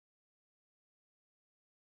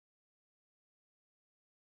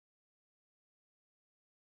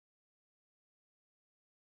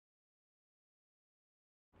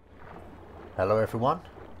Hello everyone,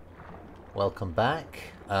 welcome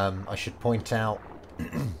back. I should point out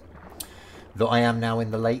that I am now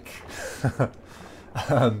in the lake.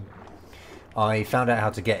 I found out how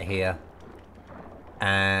to get here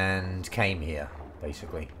and came here,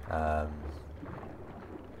 basically.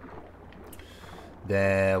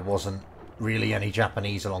 There wasn't really any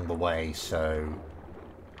Japanese along the way, so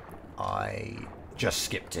I just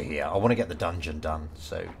skipped to here. I want to get the dungeon done,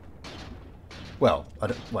 so... Well, I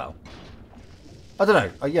don't know. I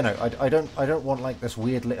don't want like this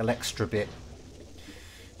weird little extra bit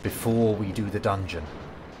before we do the dungeon.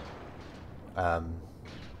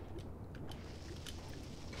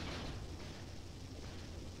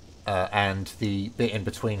 And the bit in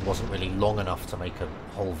between wasn't really long enough to make a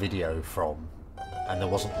whole video from, and there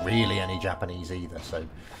wasn't really any Japanese either, so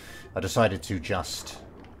I decided to just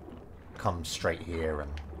come straight here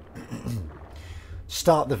and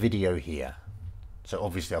start the video here. So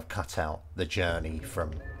obviously I've cut out the journey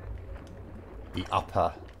from the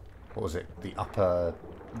upper, what was it, the upper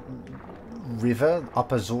river,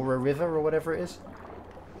 upper Zora River or whatever it is,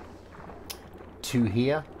 to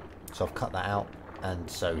here. So I've cut that out, and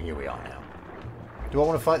so here we are now. Do I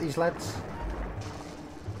want to fight these lads?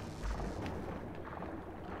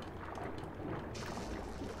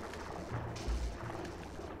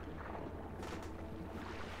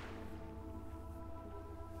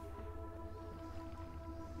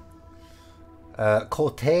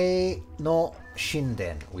 Kote no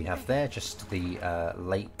Shinden we have there, just the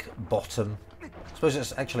lake bottom. I suppose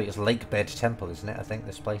it's Lake Bed Temple, isn't it? I think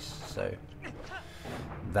this place, so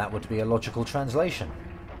that would be a logical translation.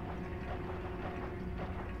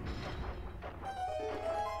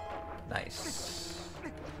 Nice.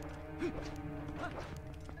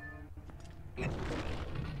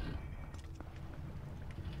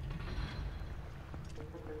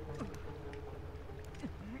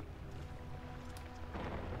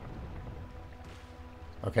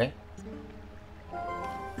 Okay.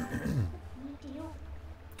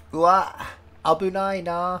 Uwa, abunai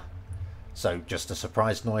na. So just a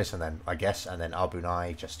surprise noise, and then I guess, and then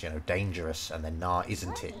abunai, just, you know, dangerous, and then na,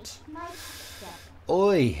 isn't it?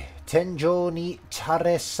 Oi, tenjo ni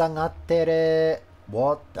tare sangattere.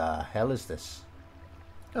 What the hell is this?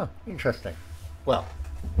 Oh, interesting. Well,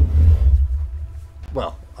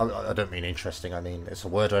 I don't mean interesting. I mean it's a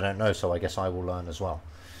word I don't know, so I guess I will learn as well.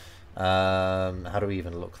 How do we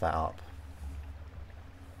even look that up?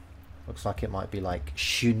 Looks like it might be like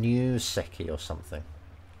Shunyu Seki or something.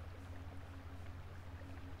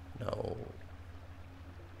 No.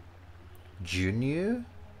 Junyu?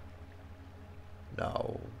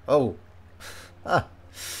 No. Oh! Ah.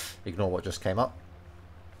 Ignore what just came up.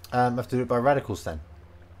 I have to do it by radicals then.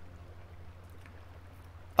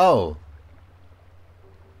 Oh!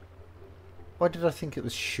 Why did I think it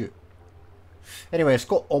was shoot? Anyway, it's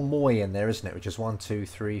got omoi in there, isn't it? Which is 1, 2,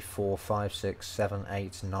 3, 4, 5, 6, 7,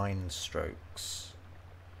 8, 9 strokes.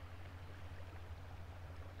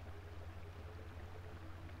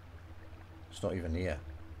 It's not even here.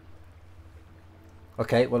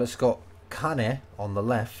 Okay, well it's got kane on the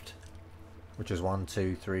left, which is 1,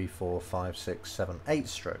 2, 3, 4, 5, 6, 7, 8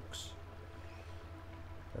 strokes.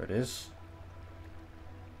 There it is.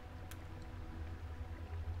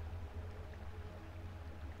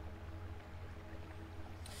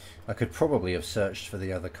 I could probably have searched for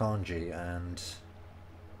the other kanji and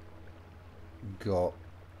got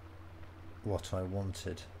what I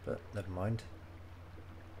wanted, but never mind.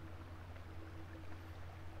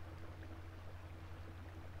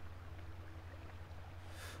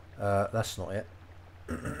 That's not it.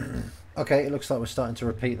 Okay, it looks like we're starting to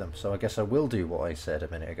repeat them, so I guess I will do what I said a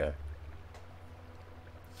minute ago.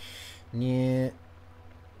 Yeah.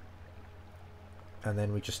 And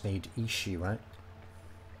then we just need ishi, right?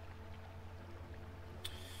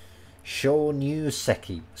 Shonyu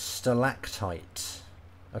Seki, stalactite.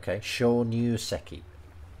 Okay, Shonyu Seki.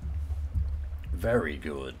 Very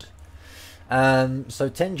good. So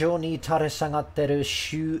tenjo ni tare sangatteru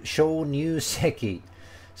Shonyu Seki,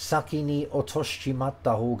 saki ni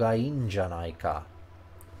otoshimatta hou ga ii n janai ka.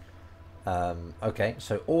 Okay,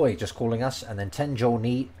 so oi just calling us, and then tenjo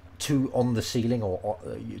ni, to on the ceiling, or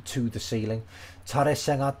to the ceiling. Tare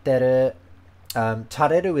sangatteru,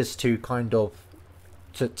 tareru is to kind of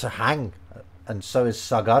to hang, and so is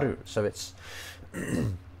sagaru, so it's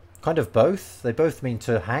kind of both. They both mean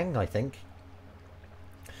to hang, I think.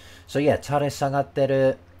 So yeah, tare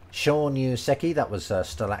sangatteru shonyu seki, that was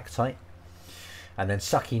stalactite, and then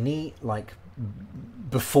saki ni, like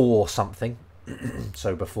before something,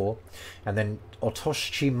 so before, and then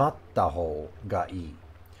otoshimatta hou ga ii,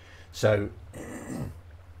 so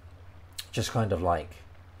just kind of like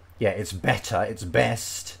yeah, it's better, it's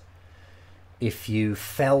best if you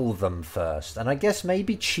fell them first. And I guess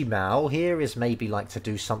maybe chimao here is maybe like to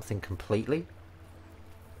do something completely.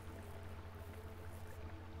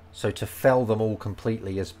 So to fell them all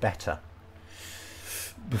completely is better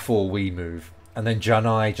before we move. And then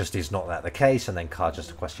janai just is not that the case, and then ka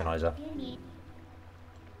just a questionizer.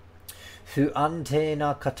 Fu ante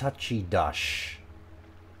na katachi dash.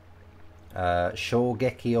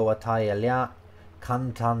 Shogeki o ataelia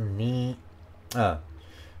kantan ni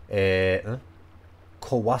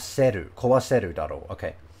kawaseru. Kawaseru daro.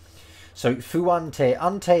 Okay. So fu ante.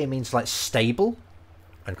 Ante means like stable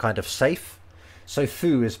and kind of safe. So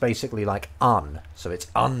fu is basically like un. So it's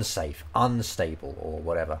unsafe, unstable, or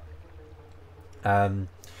whatever. Na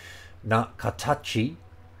katachi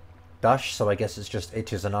dash, so I guess it's just,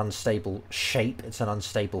 it is an unstable shape, it's an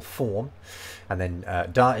unstable form. And then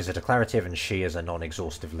da is a declarative, and shi is a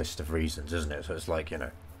non-exhaustive list of reasons, isn't it? So it's like, you know,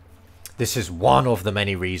 this is one of the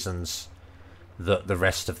many reasons that the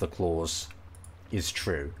rest of the clause is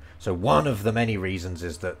true. So one of the many reasons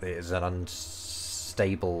is that it is an unstable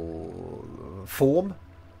form.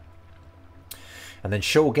 And then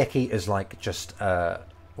shogeki is like just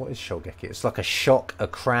what is shogeki? It's like a shock, a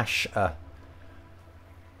crash, a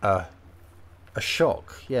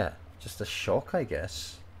shock. Yeah, just a shock, I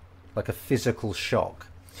guess, like a physical shock.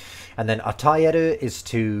 And then ataeru is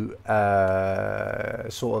to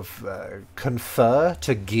sort of confer,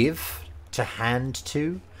 to give, to hand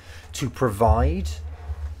to provide.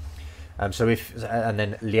 So if, and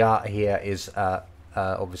then lia here is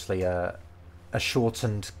obviously a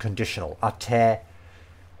shortened conditional. Ataereba.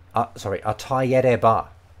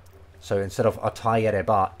 So instead of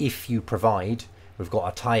ataereba, if you provide, we've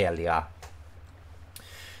got ataelia.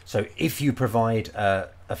 So if you provide a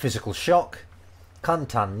physical shock,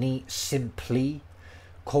 kantan ni, simply,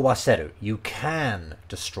 kawaseru, you can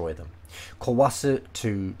destroy them. Kawasu,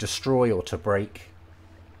 to destroy or to break,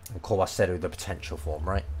 and kawaseru, the potential form,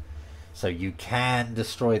 right? So you can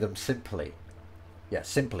destroy them simply. Yeah,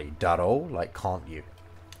 simply. Daro, like can't you?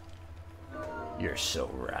 You're so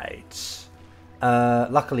right.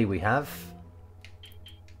 Luckily we have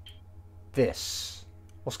this.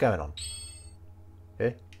 What's going on?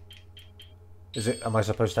 Here? Is it, am I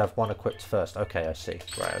supposed to have one equipped first? Okay, I see.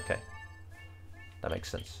 Right, okay. That makes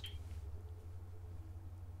sense.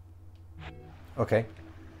 Okay.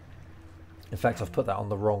 In fact, I've put that on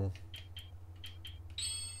the wrong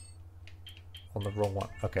one.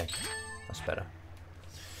 Okay. That's better.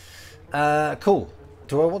 Cool.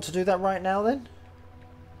 Do I want to do that right now then?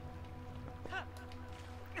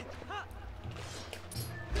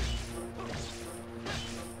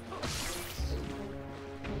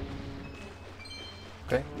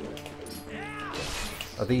 Okay.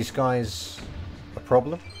 Are these guys a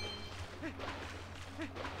problem?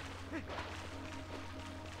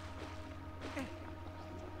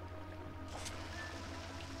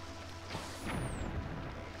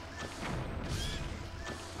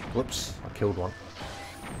 Whoops, I killed one.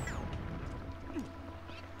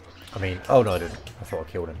 I mean, oh no I didn't. I thought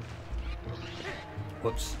I killed him.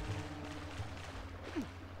 Whoops.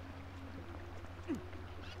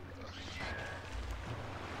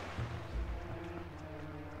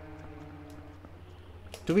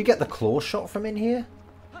 Do we get the claw shot from in here?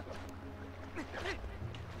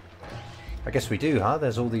 I guess we do, huh?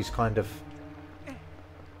 There's all these kind of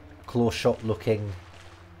claw shot looking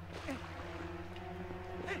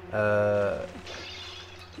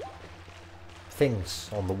things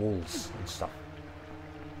on the walls and stuff.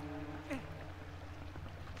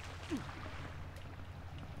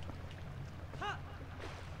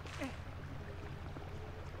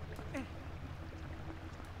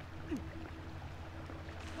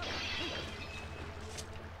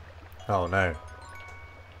 Oh no.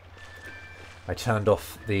 I turned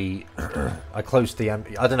off the... I closed the... I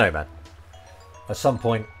don't know, man. At some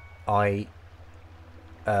point, I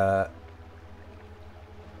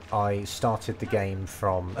started the game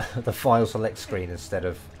from the file select screen instead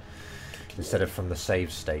of from the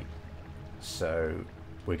save state. So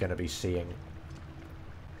we're going to be seeing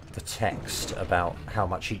the text about how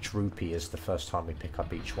much each rupee is the first time we pick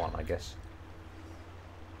up each one, I guess.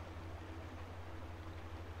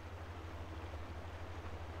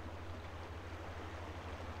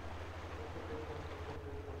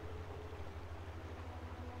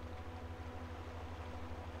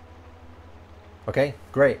 Okay,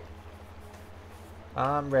 great.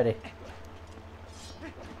 I'm ready.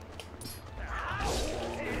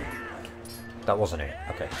 That wasn't it.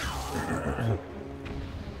 Okay.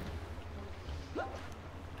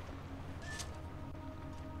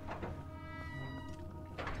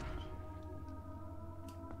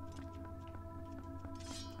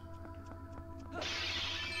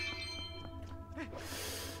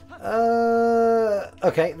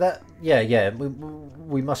 Okay, yeah,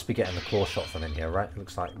 we must be getting the claw shot from in here, right?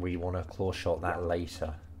 Looks like we want to claw shot that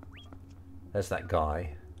later. There's that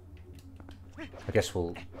guy. I guess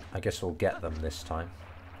we'll get them this time.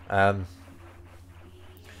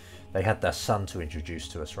 They had their son to introduce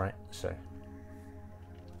to us, right? So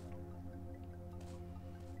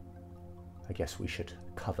I guess we should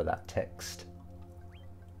cover that text.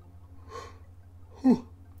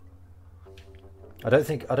 I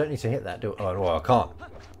don't need to hit that, do I? Oh, well, I can't.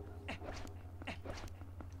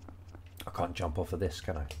 I can't jump off of this,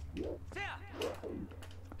 can I?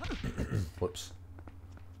 Whoops.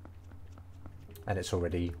 And it's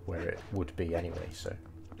already where it would be anyway, so.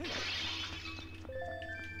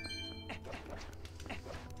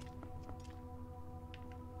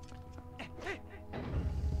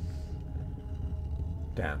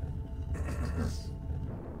 Damn.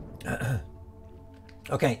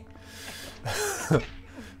 Okay.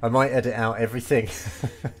 I might edit out everything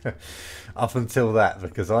up until that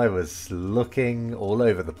because I was looking all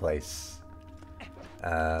over the place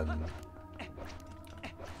to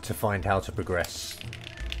find how to progress,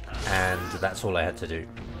 and that's all I had to do.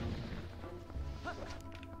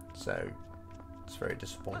 So it's very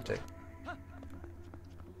disappointing.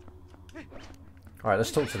 Alright,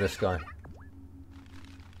 let's talk to this guy.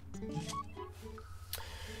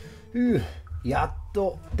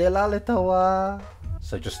 Yatto delareta wa.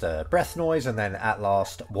 So just a breath noise, and then at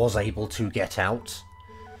last was able to get out.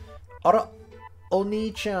 Ara,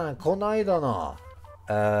 Oni-chan, konaida na.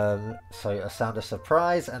 So a sound of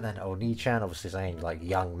surprise, and then Oni-chan obviously saying like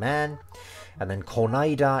young man, and then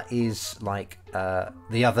konaida is like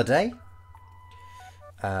the other day,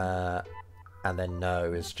 and then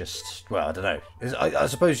no is just, well, I don't know. I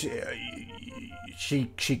suppose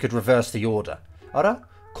she could reverse the order. Ara,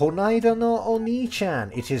 konaida no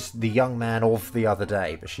Oni-chan. It is the young man of the other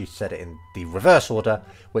day, but she said it in the reverse order,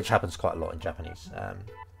 which happens quite a lot in Japanese.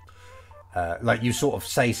 Like you sort of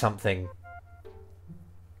say something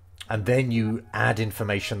and then you add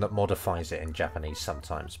information that modifies it in Japanese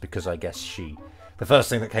sometimes, because I guess the first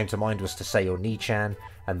thing that came to mind was to say Oni-chan,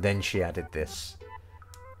 and then she added this.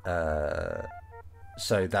 So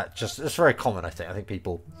it's very common, I think. I think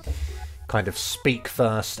people kind of speak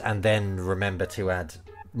first and then remember to add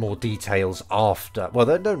more details after. Well,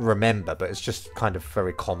 they don't remember, but it's just kind of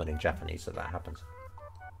very common in Japanese that happens.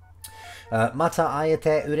 Mata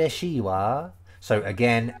aete ureshii wa. So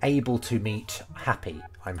again, able to meet, happy.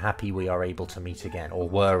 I'm happy we are able to meet again, or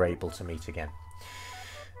were able to meet again.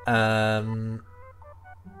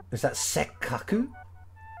 Is that sekkaku?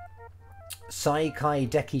 Saikai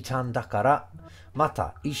dekitan dakara,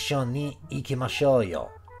 mata issho ni ikimashou yo.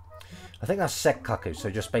 I think that's sekkaku, so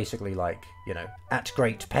just basically like, you know, at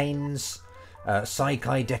great pains.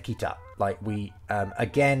 Saikai dekita, like we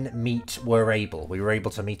again we were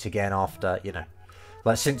able to meet again after, you know,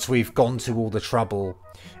 like since we've gone to all the trouble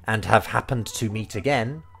and have happened to meet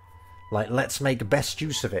again, like let's make best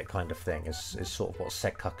use of it kind of thing is sort of what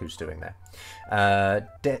sekkaku's doing there.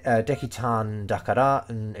 Dekitan dakara,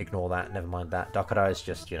 and ignore that, never mind that. Dakara is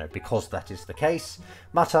just, you know, because that is the case.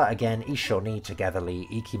 Mata, again, issho ni, togetherly,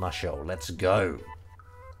 ikimashou, let's go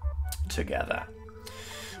together.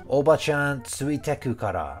 Oba-chan tsuiteku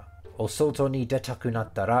kara, o soto ni detaku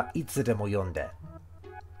nattara, itsu demo yonde.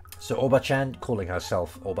 So Oba-chan, calling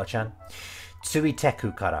herself Oba-chan.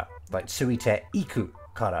 Tsuiteku kara, like tsuite iku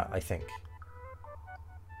kara, I think.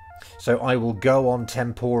 So I will go on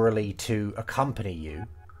temporally to accompany you,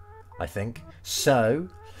 I think. So,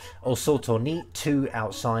 o soto ni, to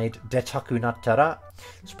outside, detaku nattara.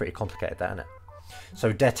 It's pretty complicated, that, isn't it?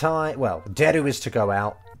 So detai, well, deru is to go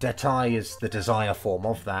out. Detai is the desire form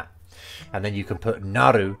of that. And then you can put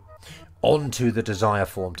naru onto the desire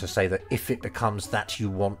form to say that if it becomes that you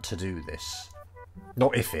want to do this.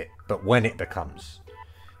 Not if it, but when it becomes.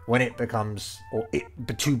 When it becomes, or it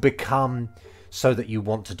to become so that you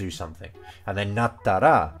want to do something. And then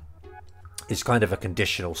nattara is kind of a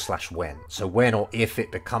conditional / when. So when or if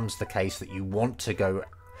it becomes the case that you want to go,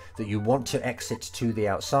 that you want to exit to the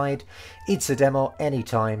outside, itsu demo,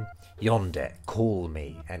 anytime, yonde, call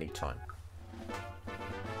me, anytime.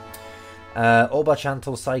 Oba-chan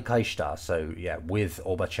to saikai shita. So yeah, with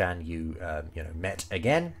Oba-chan you you know, met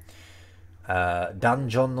again.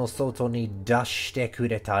 Danjon no soto ni dashite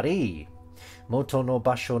kuretari, moto no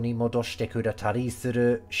basho ni modoshite kuretari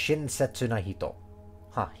suru shinsetsu na hito.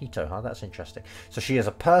 Hito, that's interesting. So she is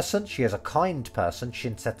a person, she is a kind person.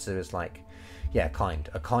 Shinsetsu is like, yeah, kind.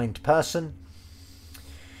 A kind person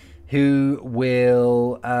who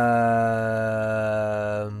will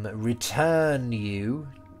return you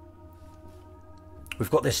we've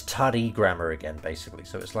got this tari grammar again, basically.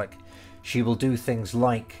 So it's like she will do things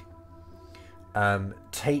like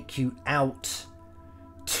take you out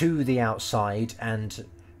to the outside and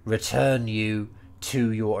return you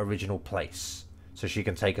to your original place. So she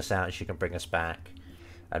can take us out and she can bring us back,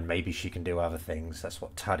 and maybe she can do other things. That's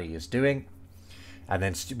what tari is doing. And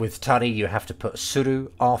then with tari you have to put suru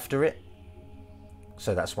after it,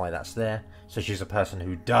 so that's why that's there. So she's a person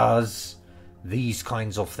who does these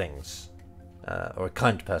kinds of things, or a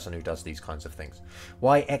kind of person who does these kinds of things.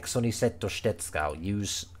 Why x oni setto shite tsukau?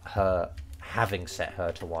 Use her having set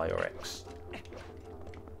her to y or x.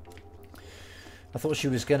 I thought she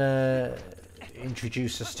was gonna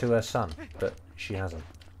introduce us to her son, but she hasn't.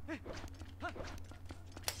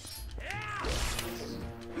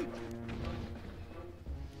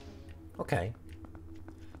 Okay.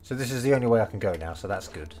 So this is the only way I can go now, so that's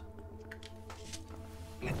good.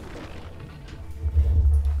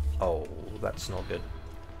 Oh, that's not good.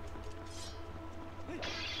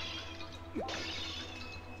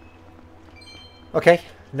 Okay,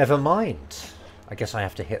 never mind. I guess I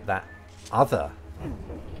have to hit that other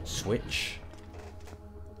switch.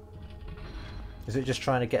 Is it just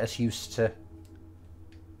trying to get us used to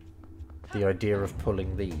the idea of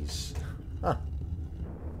pulling these? Huh.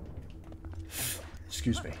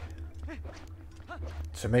 Excuse me.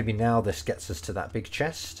 So maybe now this gets us to that big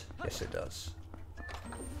chest? Yes, it does.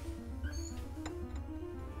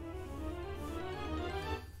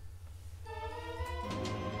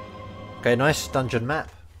 Okay, nice dungeon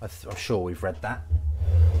map. I'm sure we've read that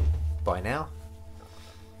by now.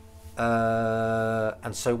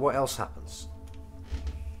 And so what else happens?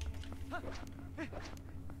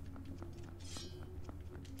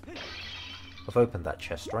 I've opened that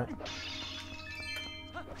chest, right?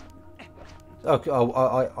 Okay,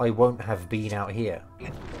 I won't have been out here.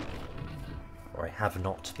 Or I have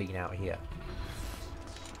not been out here.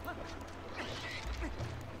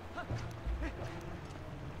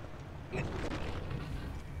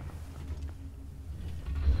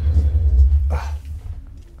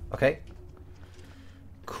 Okay.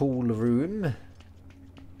 Cool room.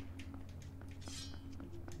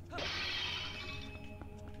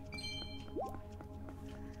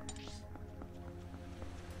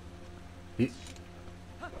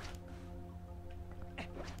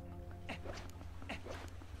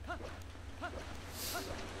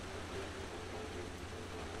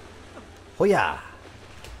 Oh yeah.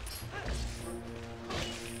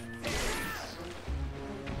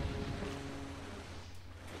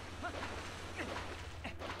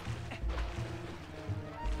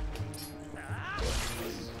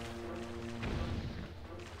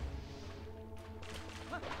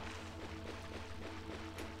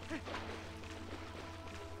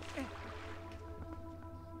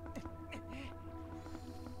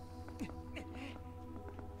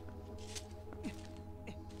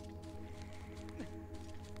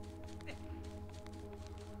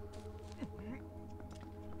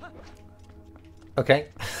 Okay.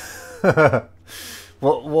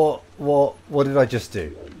 What did I just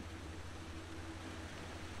do?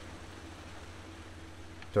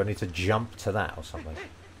 Do I need to jump to that or something?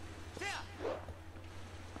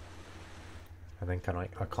 And then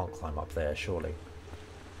I can't climb up there, surely.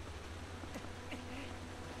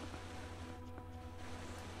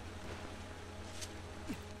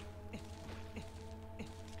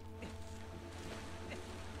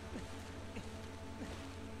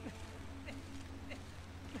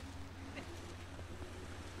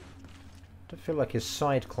 I feel like his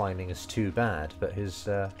side climbing is too bad, but his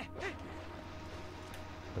there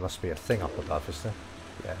must be a thing up above, is there?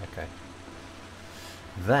 Yeah, okay.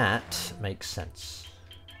 That makes sense.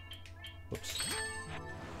 Whoops.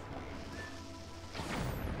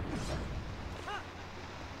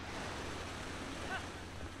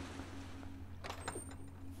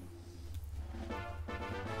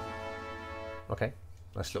 Okay,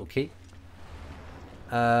 nice little key.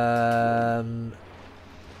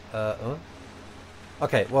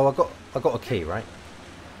 Okay, well I got a key, right?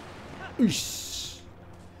 Oosh.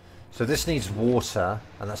 So this needs water,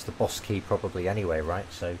 and that's the boss key probably anyway,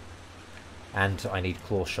 right? So, and I need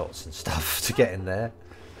claw shots and stuff to get in there.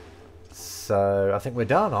 So I think we're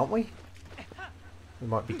done, aren't we? We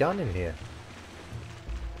might be done in here.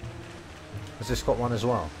 Has this got one as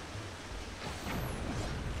well?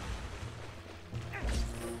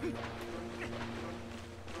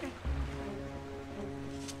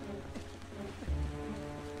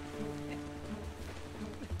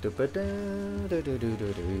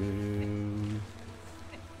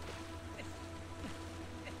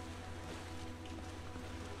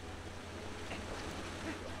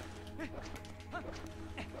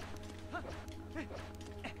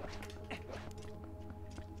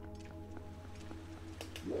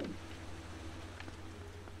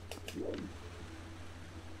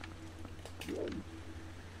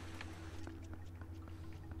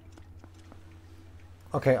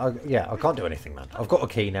 Okay, yeah, I can't do anything, man. I've got a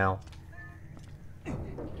key now.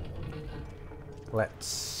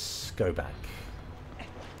 Let's go back.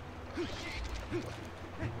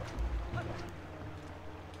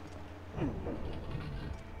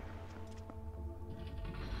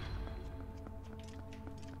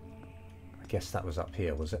 I guess that was up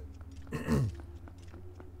here, was it?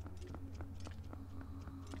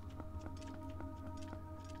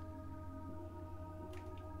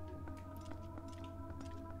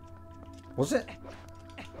 Was it?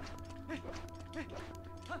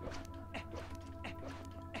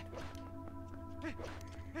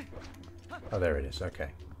 Oh, there it is. Okay.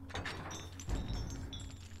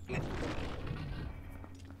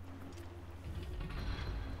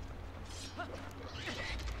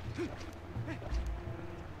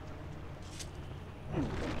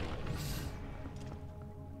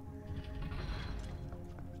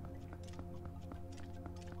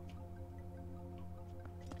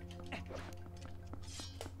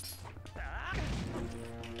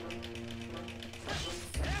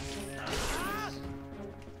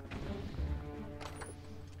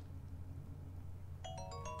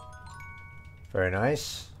 Very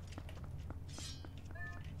nice.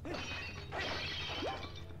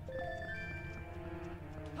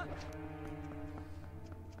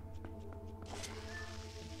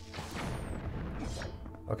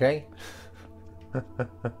 Okay.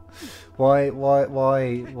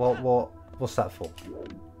 What's that for?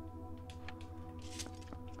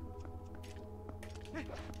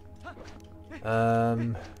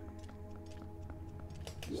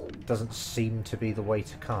 Doesn't seem to be the way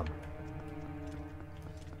to come.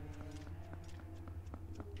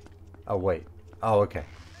 Oh, wait. Oh, okay.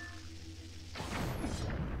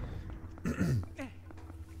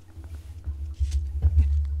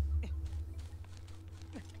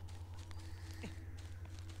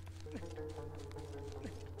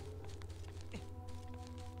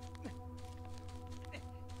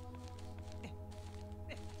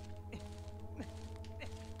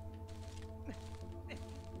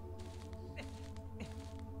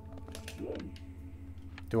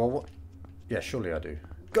 Do I what? Yeah, surely I do.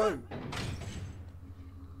 Go!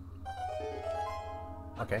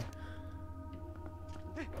 Okay.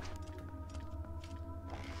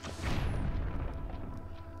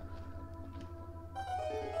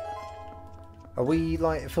 Are we,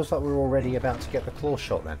 like, it feels like we're already about to get the claw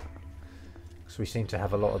shot then? Because we seem to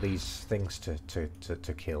have a lot of these things to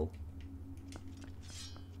kill.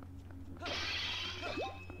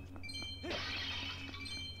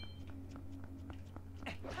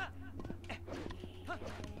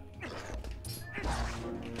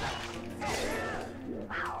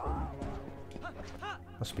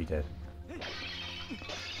 Must be dead.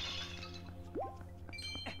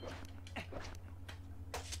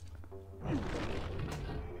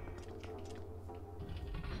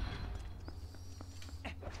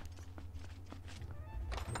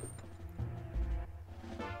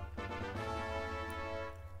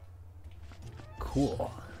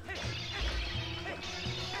 Cool.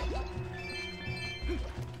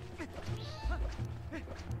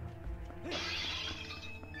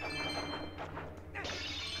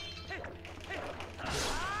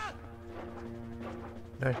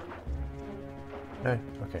 No. No?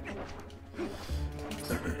 Okay.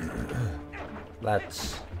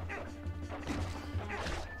 Lads.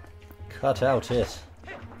 Cut out it.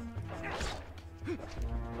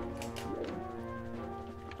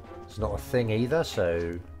 It's not a thing either,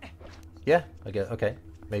 so... Yeah, I get... Okay.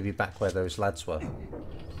 Maybe back where those lads were.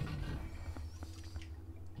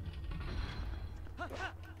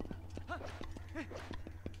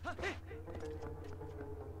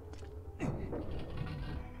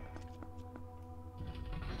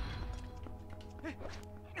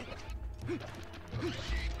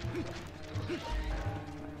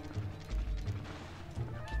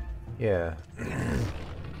 Yeah.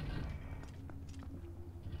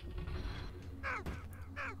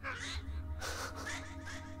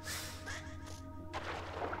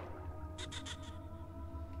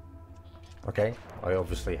 Okay, I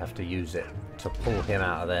obviously have to use it to pull him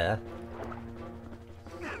out of there.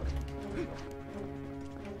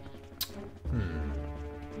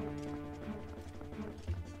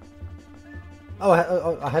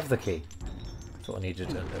 Oh, I have the key. Thought I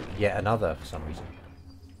needed yet another for some reason.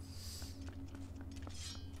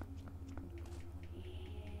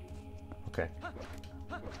 Okay.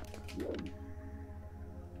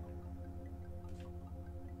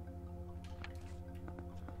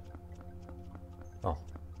 Oh.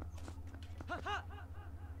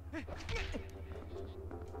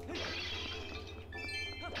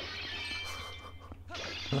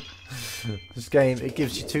 This game, it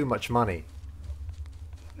gives you too much money.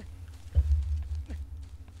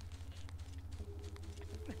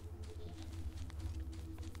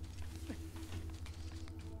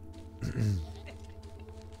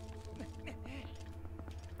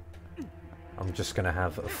 I'm just going to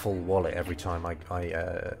have a full wallet every time I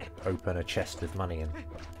open a chest with money in.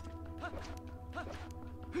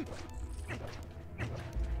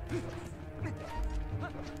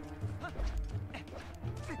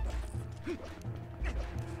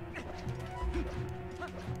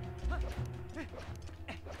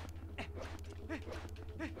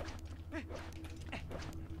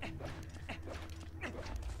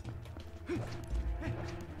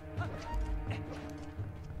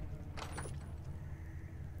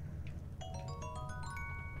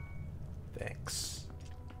 Thanks.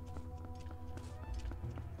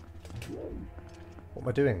 What am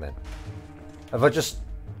I doing then? Have I just...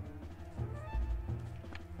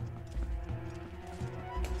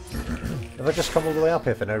 Have I just come all the way up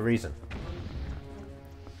here for no reason?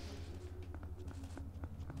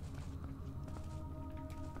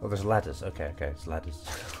 Oh, there's ladders. Okay, okay, it's ladders.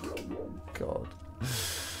 God.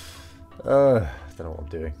 I don't know what I'm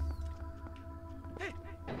doing.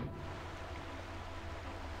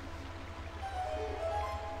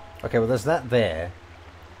 Okay, well there's that there.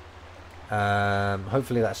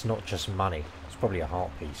 Hopefully that's not just money. It's probably a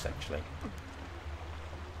heart piece, actually.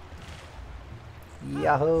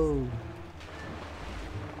 Yahoo!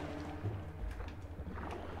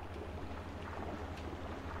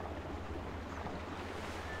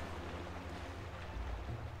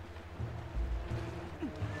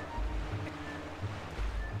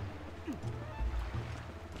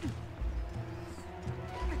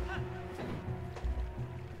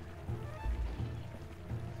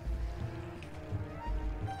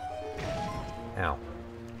 Ow.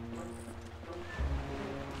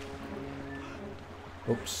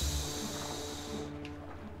 Oops.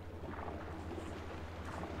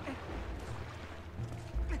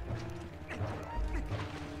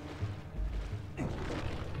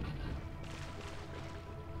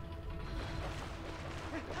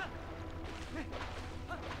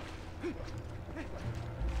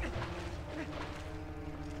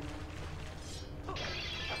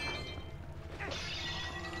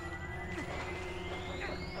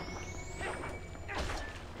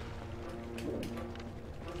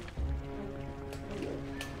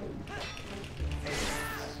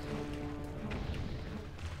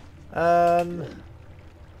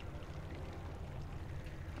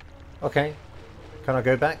 Okay. Can I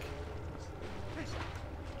go back?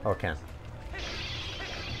 Oh, I can.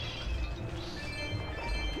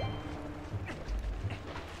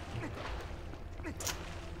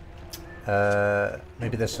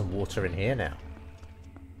 Maybe there's some water in here now.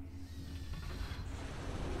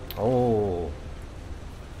 Oh.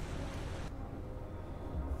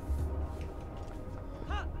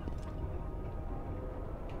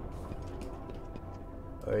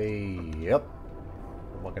 Yep.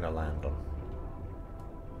 What am I going to land on?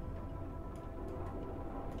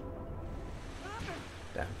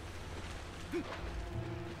 Damn.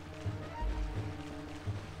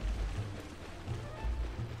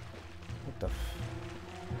 What the f...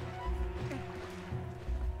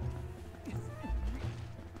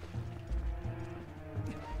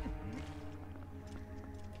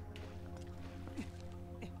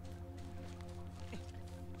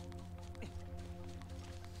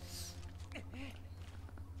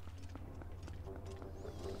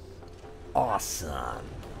 Awesome.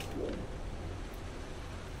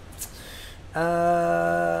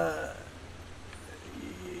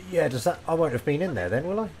 Yeah, does that... I won't have been in there then,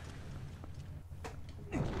 will I?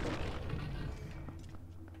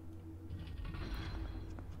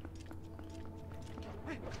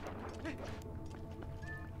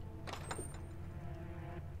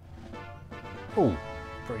 Oh,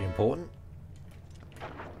 pretty important.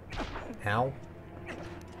 Ow.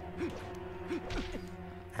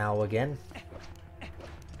 Ow again.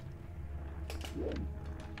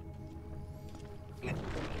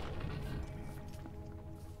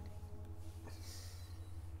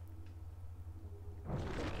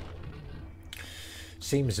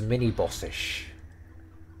 Seems mini-bossish.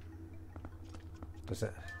 Does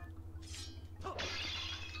it?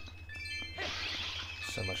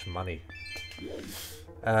 So much money.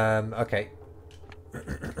 Okay.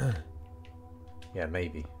 Yeah,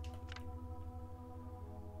 maybe.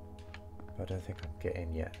 I don't think I can get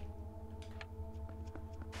in yet.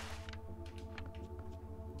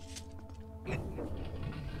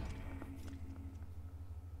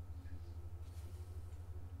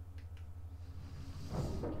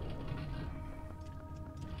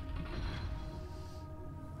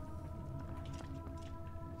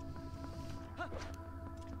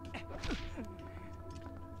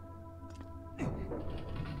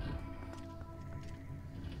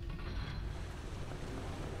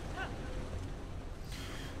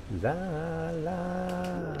 La la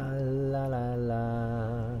la la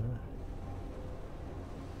la.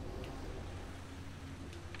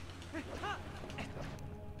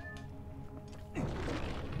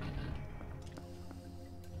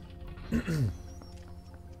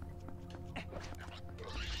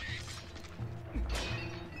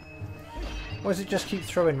 Why does it just keep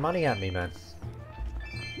throwing money at me, man?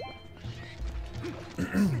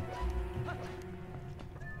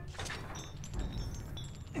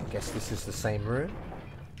 Guess this is the same room.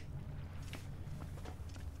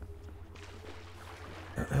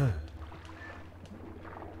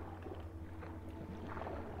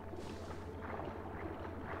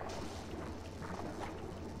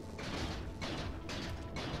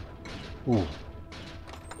 Ooh.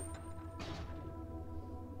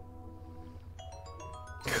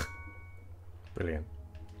 Brilliant.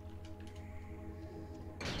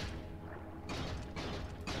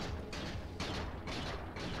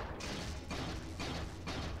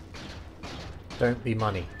 Don't be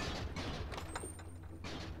money.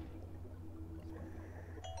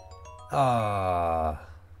 Ah.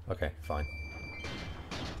 Okay, fine.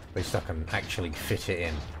 At least I can actually fit it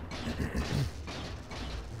in.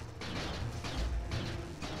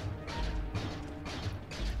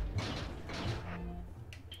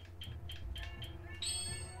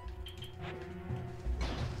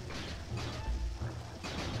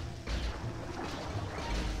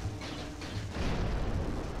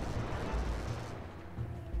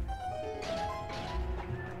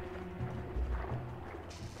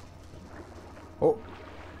 Oh.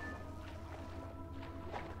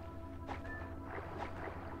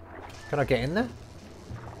 Can I get in there?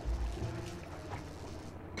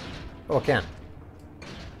 Oh, I can.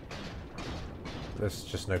 There's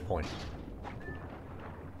just no point.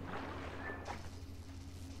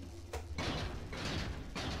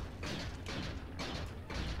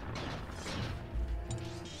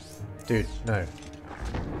 Dude, no.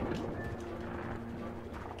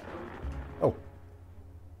 Oh.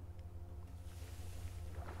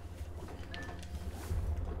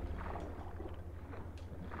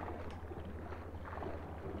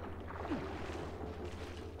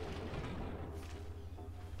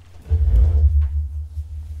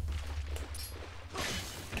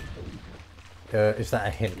 Is that a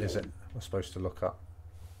hint, is it? I'm supposed to look up.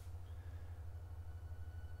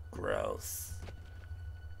 Gross.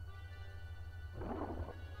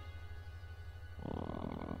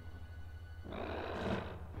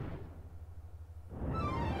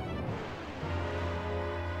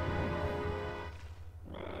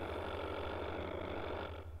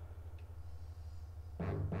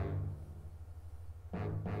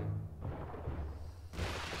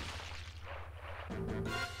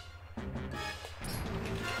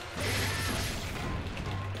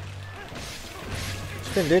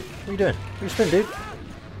 Spin, dude. What are you doing? You spin, dude.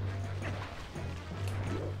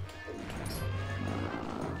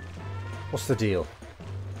 What's the deal?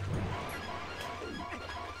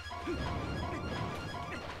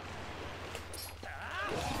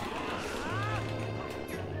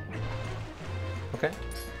 Okay.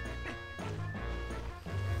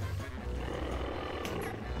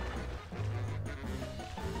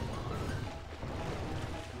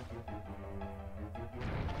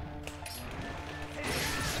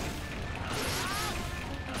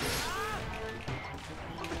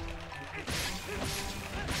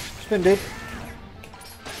 Spin, dude.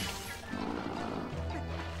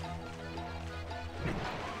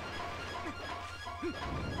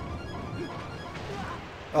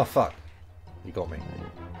 Oh fuck! You got me.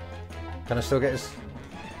 Can I still get his?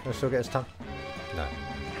 Can I still get his tongue? No.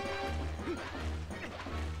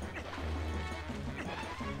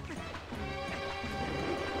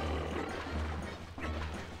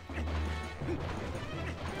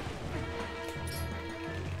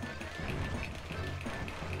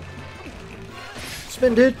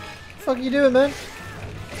 Spin, dude. What the fuck are you doing, man?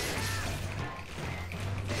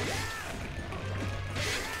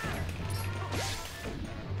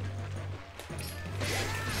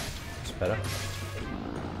 It's better.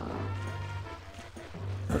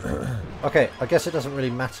 Okay, I guess it doesn't really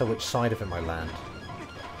matter which side of him I land,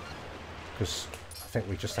 because I think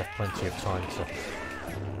we just have plenty of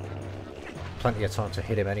time to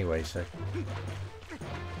hit him anyway. So.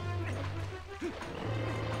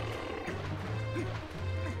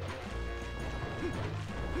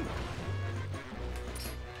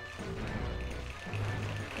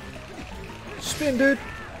 Spin, dude.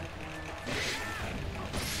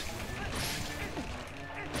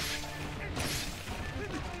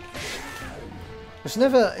 It's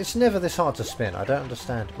never this hard to spin. I don't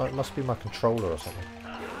understand. It must be my controller or something.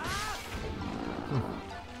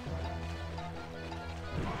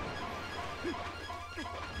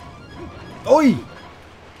 Oi!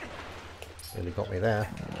 Really got me there.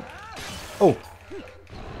 Oh!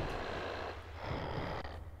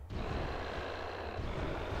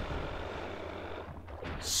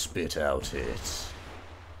 Spit out it.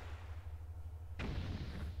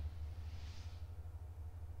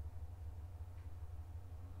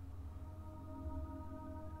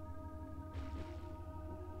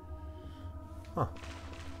 Huh.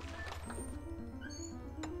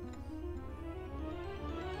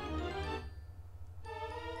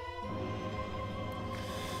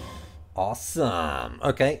 Awesome.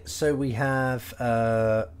 Okay, so we have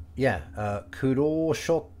kuro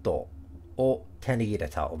shotto o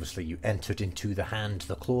tenigireta. Obviously you entered into the hand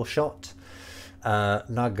the claw shot.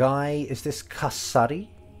 Nagai, is this kasari?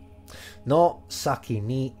 No saki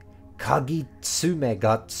ni kagitsume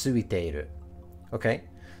ga tsuiteiru. Okay.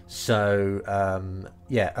 So a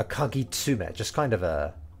kagitsume, just kind of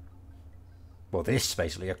a, well, this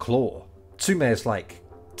basically a claw. Tsume is like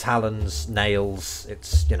talons, nails.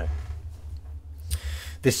 It's, you know,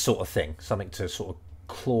 this sort of thing, something to sort of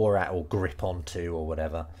claw at or grip onto or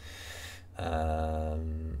whatever.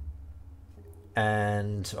 And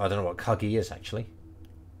I don't know what kagi is actually.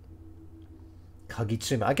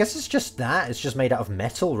 Kagitsume. I guess it's just that. It's just made out of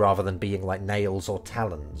metal rather than being like nails or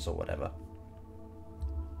talons or whatever.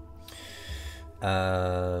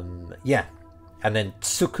 Yeah. And then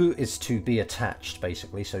tsuku is to be attached,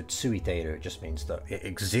 basically. So tsuiteru just means that it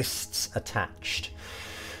exists attached.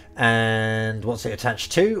 And what's it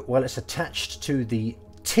attached to? Well, it's attached to the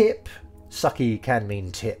tip. Saki can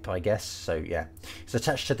mean tip, I guess. So yeah, it's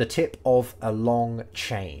attached to the tip of a long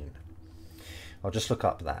chain. I'll just look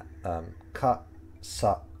up that.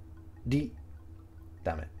 Ka-sa-ri.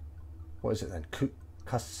 Damn it. What is it then?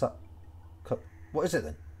 Ka-sa... What is it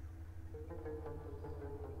then?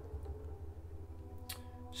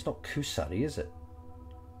 It's not kusari, is it?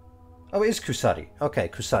 Oh, it is kusari. Okay,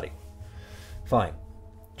 kusari. Fine.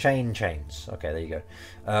 Chains. Okay, there you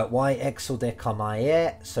go. Y X or de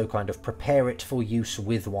kamae, so kind of prepare it for use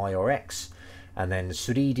with Y or X. And then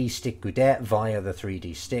 3D stick de, via the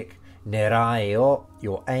 3D stick. Nerai o,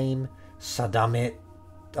 your aim. Sadamete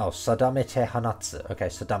hanatsu. Okay,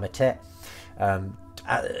 sadamete.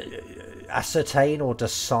 Ascertain or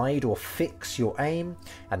decide or fix your aim.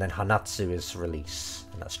 And then hanatsu is release.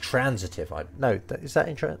 And that's transitive. Is that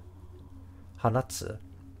interesting? Hanatsu.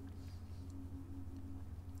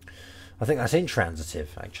 I think that's intransitive,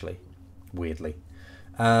 actually. Weirdly.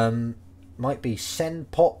 Might be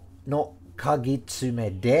senpo no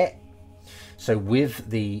kagitsume de. So with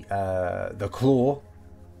the claw,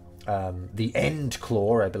 the end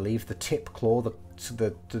claw, I believe, the tip claw, the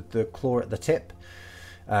claw at the tip.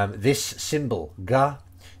 This symbol, ga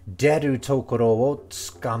deru tokoro wo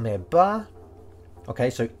tsukameba.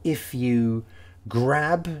 Okay, so if you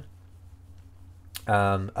grab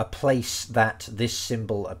a place that this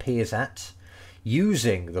symbol appears at,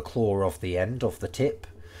 using the claw of the end of the tip,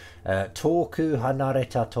 toku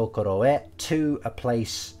hanareta tokoro e, to a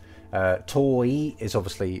place, toi is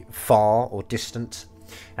obviously far or distant,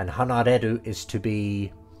 and hanareru is to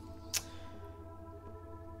be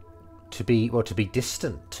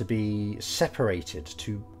distant, to be separated,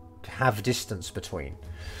 to have distance between.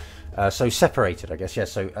 So separated, I guess, yeah.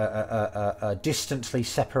 So a distantly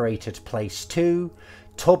separated place to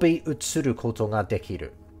tobi utsuru koto ga dekiru.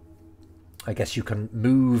 I guess you can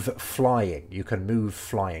move flying. You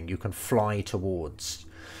can fly towards.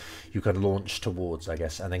 You can launch towards, I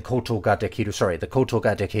guess. And then koto ga dekiru. Sorry, the koto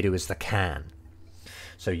ga dekiru is the can.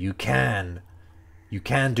 So you can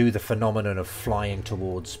do the phenomenon of flying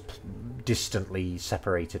towards distantly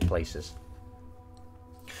separated places.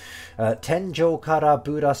 Tenjou kara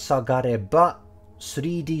burasagareba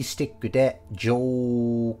 3D stick de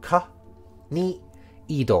jouka ni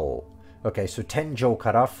idou. Okay, so tenjou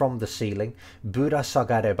kara, from the ceiling,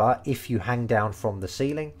 burasagareba, if you hang down from the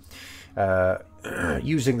ceiling,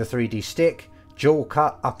 using the 3D stick,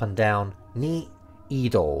 jouka, up and down, ni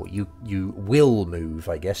idou, you will move,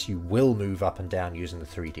 I guess, you will move up and down using the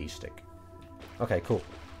 3D stick. Okay, cool.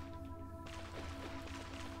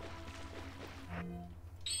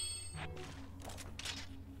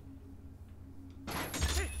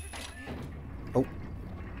 Oh.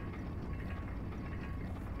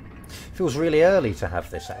 Feels really early to have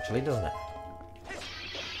this, actually, doesn't it?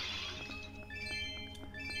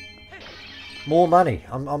 More money.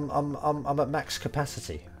 I'm at max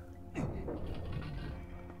capacity.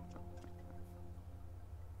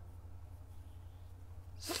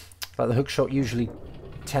 Like the hookshot usually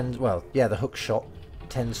tends, well, yeah, the hookshot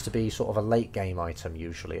tends to be sort of a late game item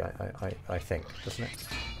usually, I think, doesn't it?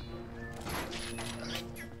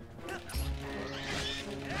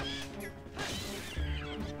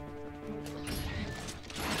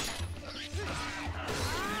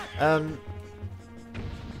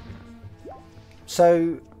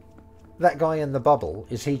 So, that guy in the bubble,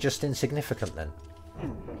 is he just insignificant then?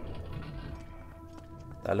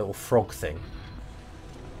 That little frog thing.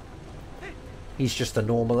 He's just a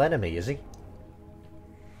normal enemy, is he?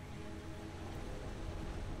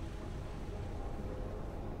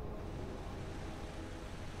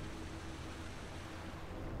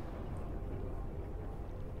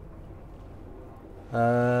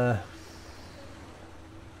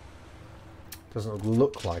 Doesn't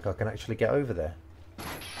look like I can actually get over there.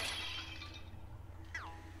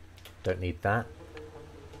 Don't need that.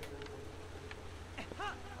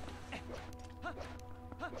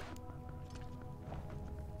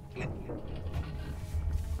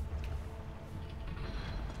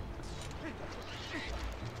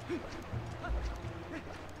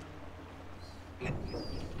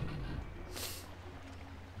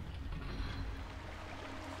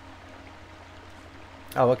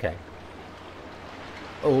 Oh, okay.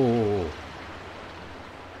 Oh.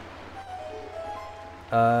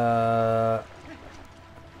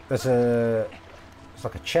 There's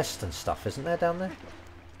like a chest and stuff, isn't there, down there?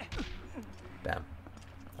 Damn.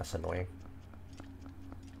 That's annoying.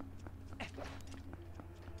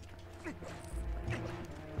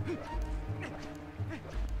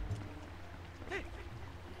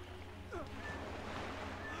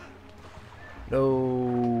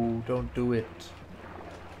 No, don't do it.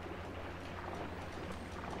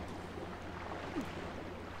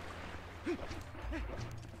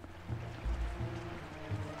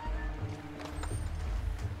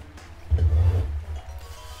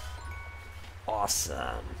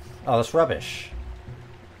 Awesome. Oh, that's rubbish.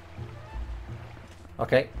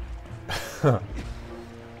 Okay. Well,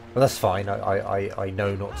 that's fine. I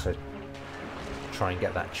know not to try and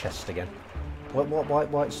get that chest again.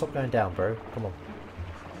 Why? Stop going down, bro. Come on.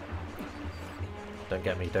 Don't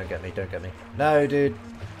get me, don't get me, don't get me. No, dude.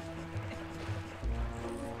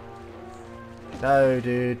 No,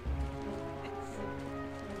 dude.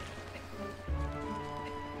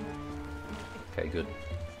 Okay, good.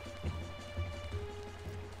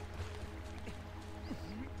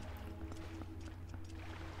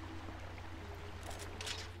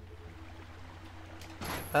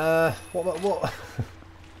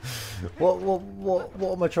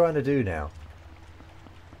 What am I trying to do now?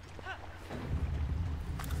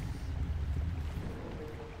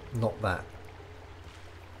 Not that.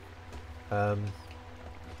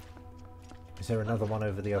 Is there another one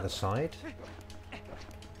over the other side?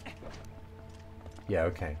 Yeah,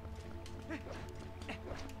 okay.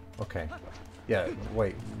 Okay. Yeah,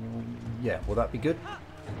 wait. Yeah, will that be good?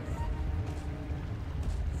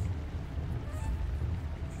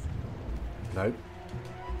 Nope.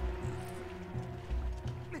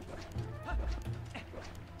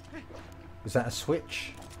 Is that a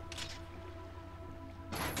switch?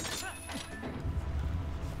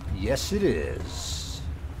 Yes, it is.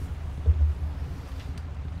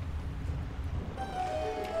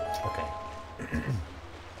 Okay.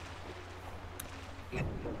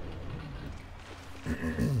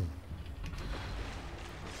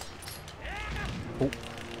 Oh.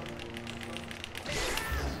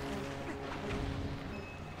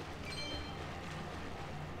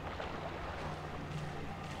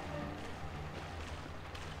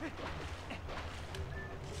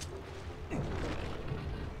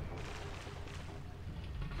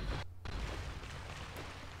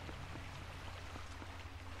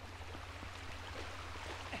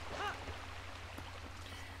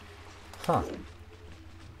 Huh.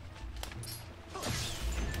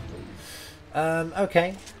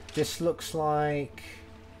 Okay. This looks like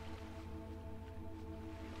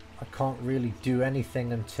I can't really do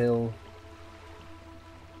anything until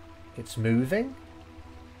it's moving.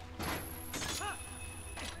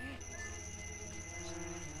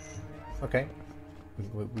 Okay.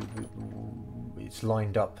 It's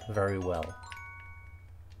lined up very well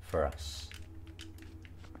for us.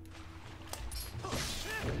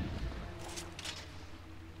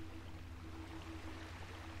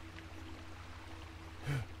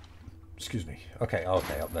 Excuse me. Okay,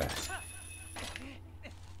 okay, up there.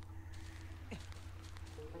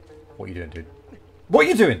 What are you doing, dude? What are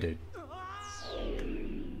you doing, dude?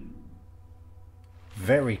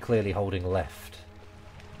 Very clearly holding left.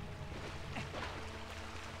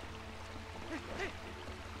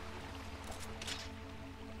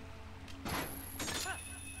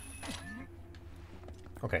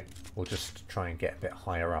 Okay, we'll just try and get a bit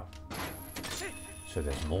higher up. So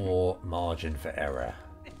there's more margin for error.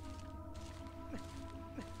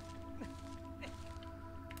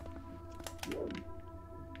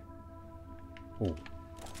 Ooh.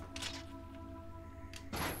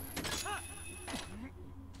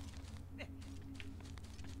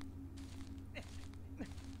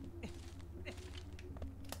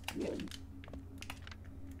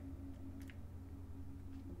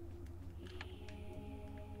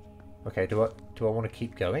 Okay, do I want to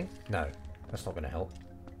keep going? No, that's not going to help.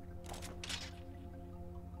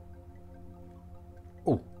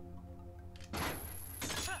 Oh.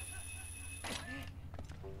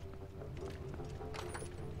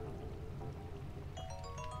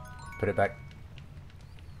 Put it back.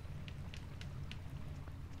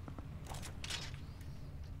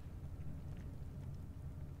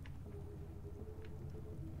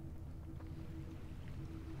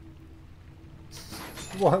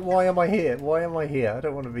 Why am I here? Why am I here? I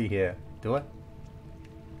don't want to be here. Do I?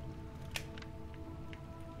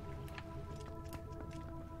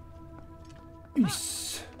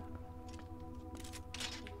 Eesh.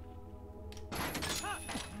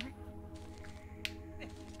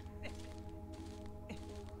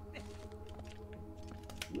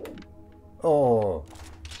 Oh,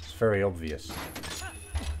 it's very obvious.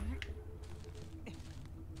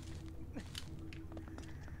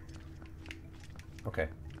 Okay.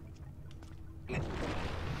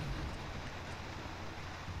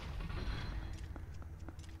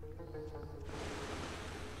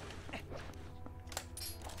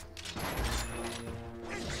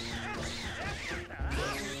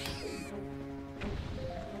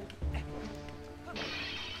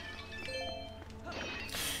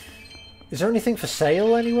 Is there anything for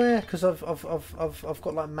sale anywhere? Because I've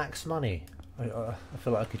got like max money. I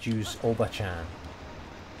feel like I could use Oba-chan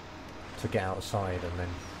to get outside and then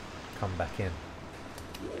come back in.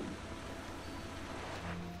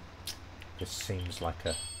 This seems like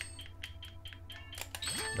a...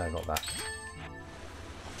 No, not that.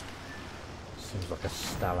 Seems like a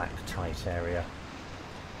stalactite area.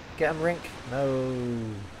 Get him, Rink! No!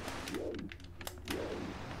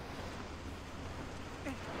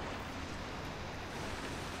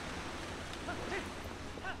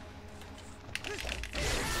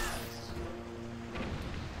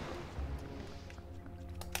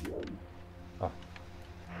 Oh.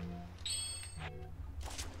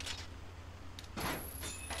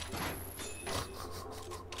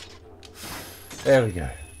 There we go.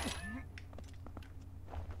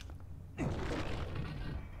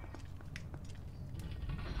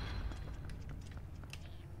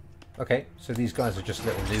 Okay, so these guys are just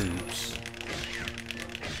little noobs.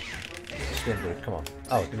 Swindle, come on.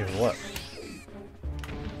 Oh, it didn't even work.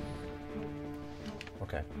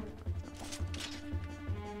 Okay.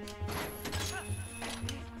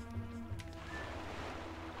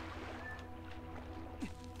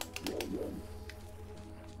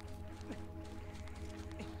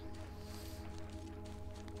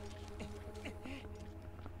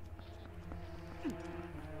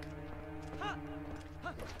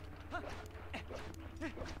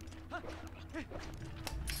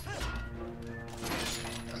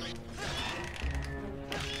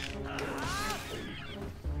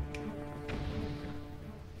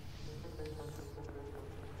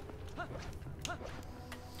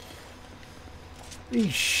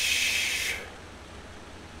 Eesh.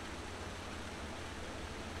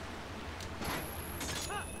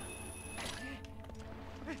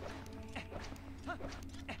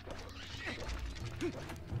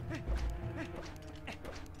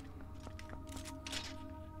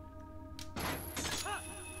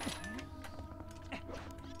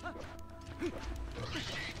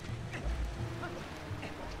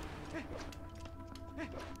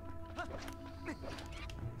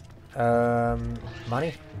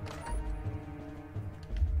 Money?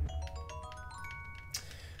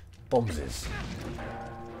 Bombses.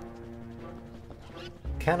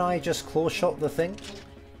 Can I just claw shot the thing?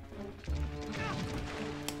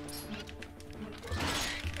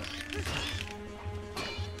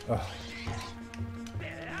 Ugh.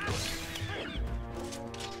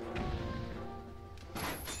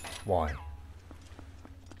 Why?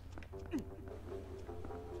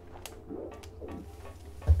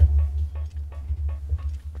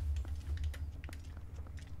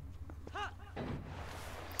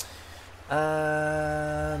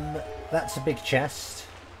 That's a big chest.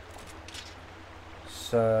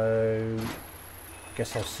 So,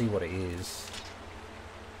 guess I'll see what it is.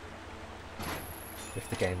 If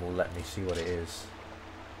the game will let me see what it is.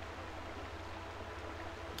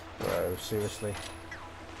 Bro, seriously?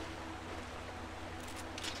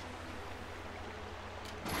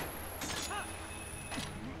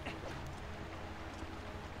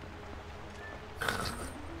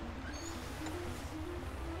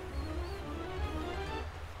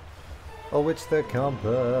 Oh, it's the compass.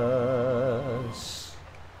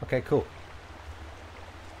 Okay, cool.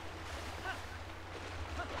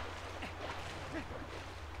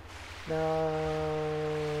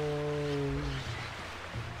 No.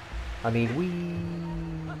 I mean, we...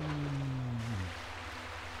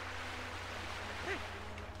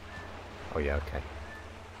 Oh yeah, okay.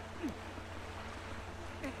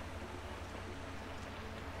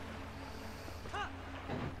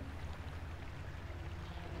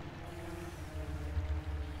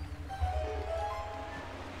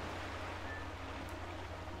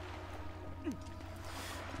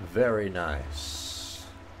 Very nice.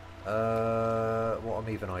 What am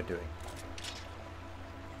even I doing?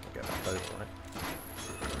 I'll get that both right.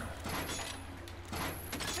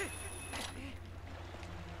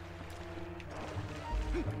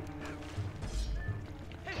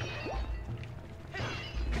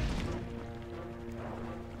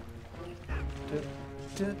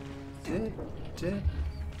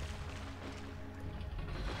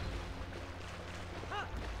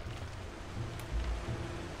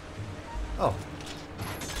 Oh.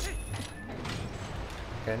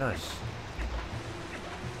 Okay, nice.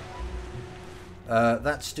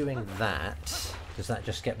 That's doing that. Does that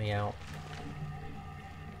just get me out?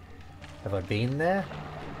 Have I been there?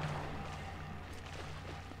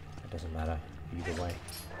 It doesn't matter either way.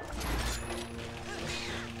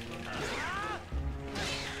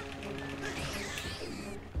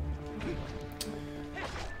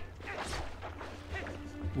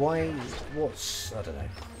 Why? What's... I don't know.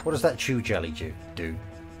 What does that chew jelly do?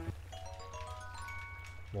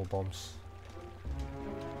 More bombs.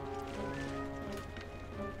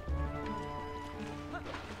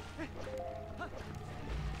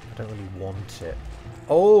 I don't really want it.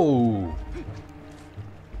 Oh!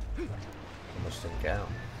 Almost didn't get out.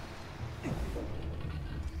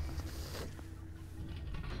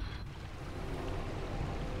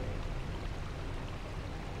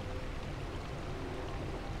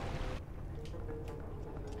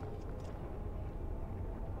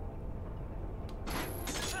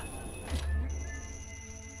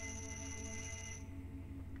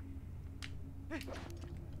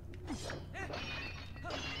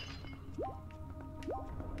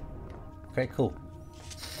 Okay, cool.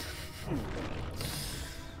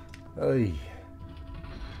 Oy.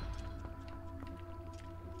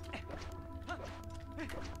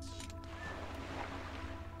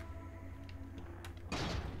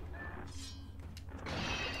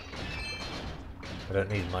 I don't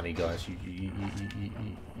need money, guys.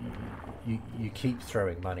 You keep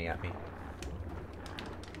throwing money at me.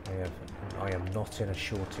 I am not in a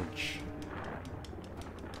shortage.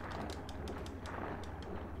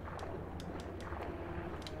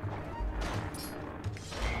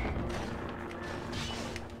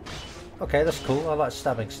 Okay, that's cool. I like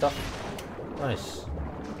stabbing stuff. Nice.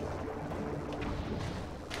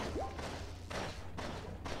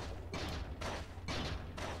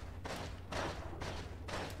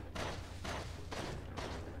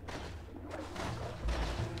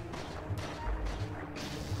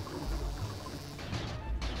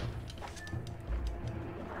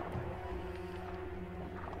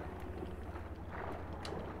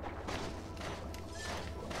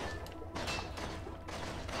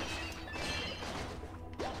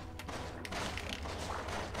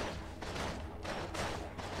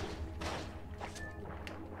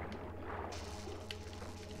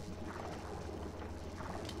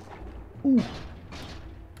 Ooh.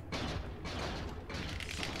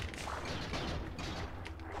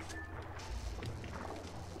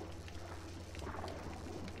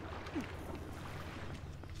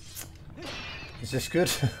 Is this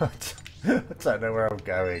good? I don't know where I'm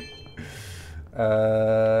going.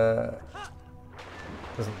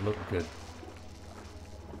 Doesn't look good.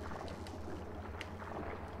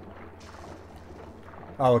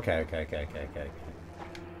 Oh, okay.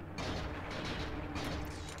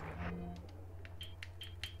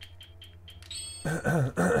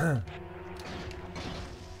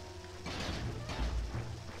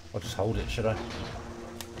 I'll just hold it, should I?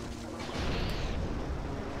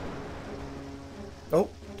 Oh,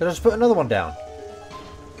 did I just put another one down?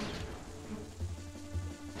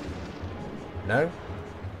 No?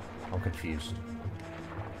 I'm confused.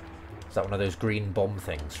 Is that one of those green bomb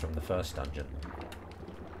things from the first dungeon?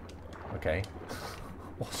 Okay.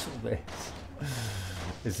 What's all this?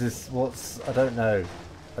 Is this what's... I don't know.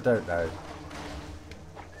 I don't know.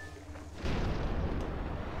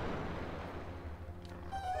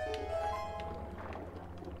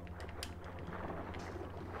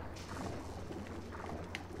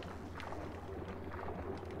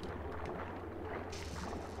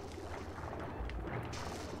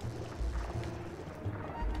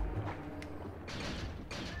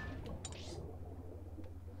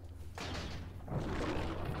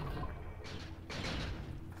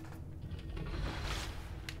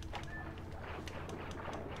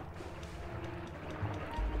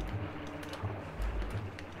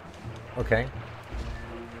 Okay.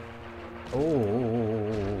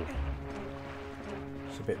 Oh.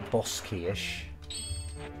 It's a bit boss-key-ish.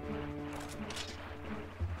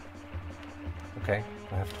 Okay,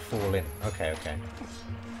 I have to fall in. Okay, okay.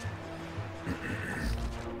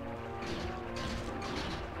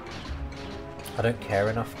 I don't care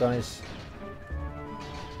enough, guys.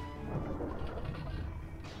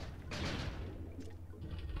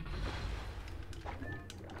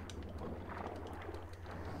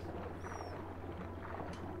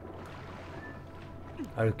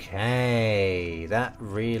 Okay, that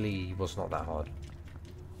really was not that hard.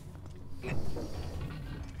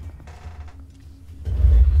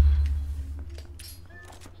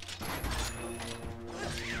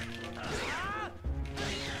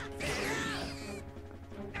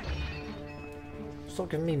 Stop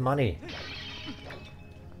giving me money.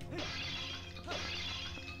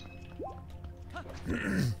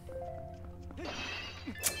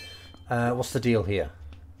 What's the deal here?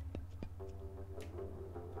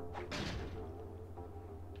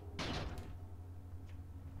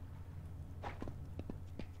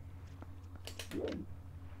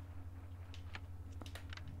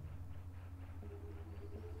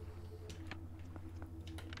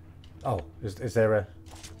 Oh, is there a...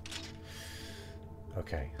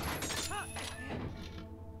 Okay.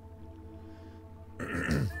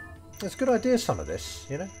 It's a good idea, some of this,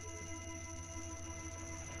 you know?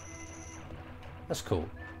 That's cool.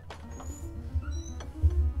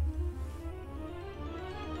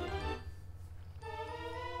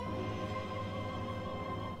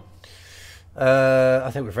 I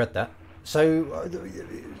think we've read that. So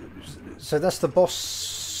that's the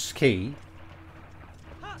boss key.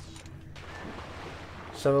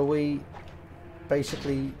 So are we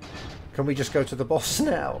basically... Can we just go to the boss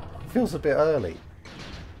now? Feels a bit early.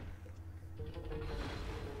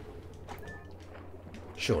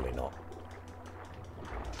 Surely not.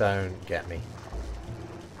 Don't get me.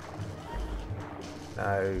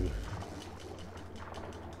 No.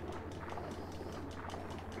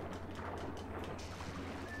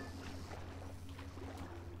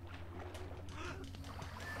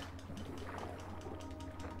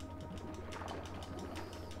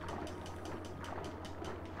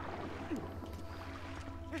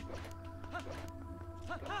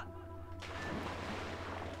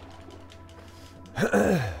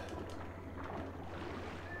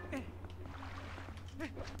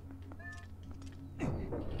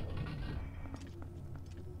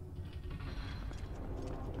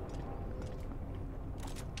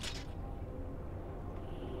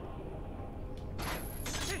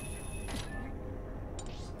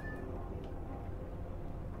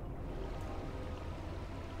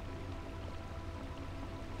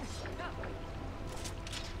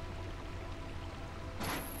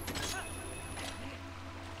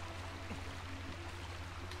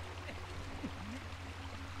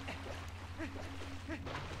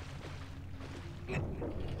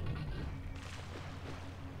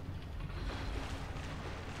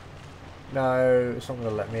 No, it's not going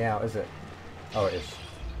to let me out, is it? Oh, it is.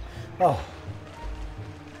 Oh.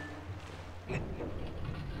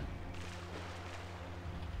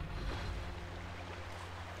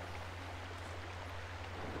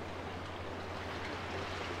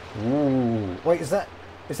 Ooh. Wait, is that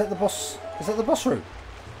the boss? Is that the boss route?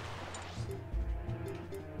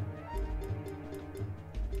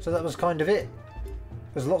 So that was kind of it.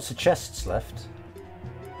 There's lots of chests left.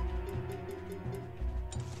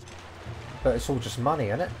 But it's all just money,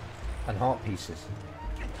 isn't it? And heart pieces.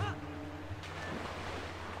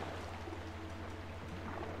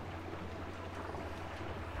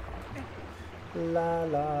 La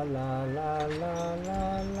la la la la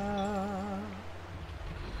la la.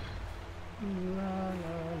 La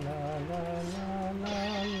la la la la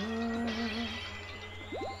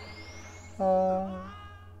la.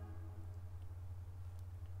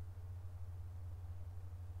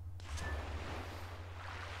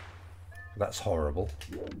 That's horrible.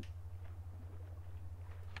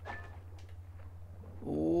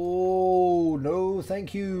 Oh, no,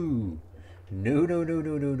 thank you. No, no, no,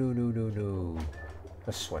 no, no, no, no, no, no.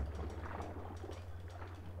 Let's swim.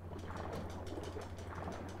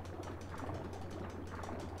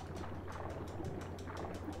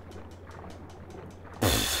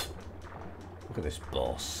 Look at this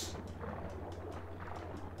boss.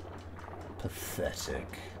 Pathetic.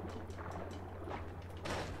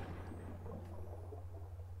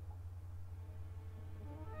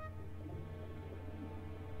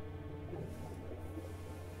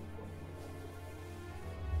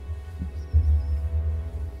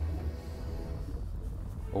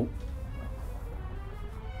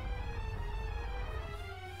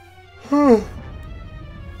 Gross.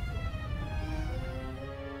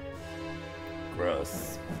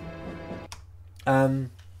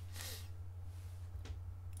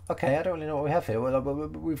 Okay, I don't really know what we have here.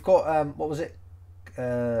 We've got what was it?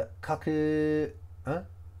 Kaku, huh?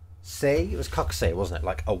 Sei? It was kakusei, wasn't it?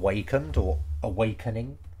 Like awakened or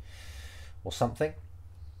awakening or something.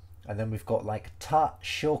 And then we've got like ta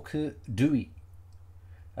shoku dui.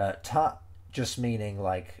 Ta just meaning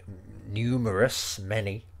like numerous,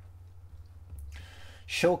 many.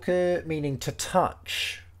 Shoku meaning to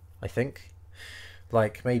touch, I think.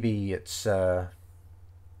 Like maybe it's wait,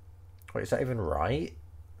 is that even right?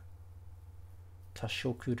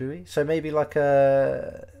 Tashokudui? So maybe like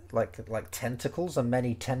a like tentacles, and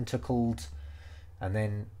many tentacled, and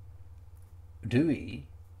then dui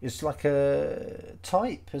is like a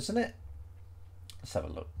type, isn't it? Let's have a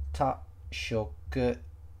look. Tashoku.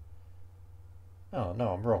 Oh no,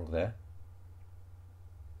 I'm wrong there.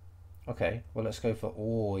 Okay, well let's go for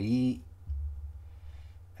oi,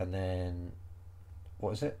 and then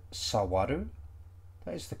what is it? Sawaru.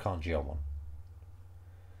 That is the kanji I want.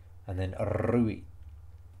 And then rui.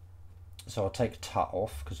 So I'll take ta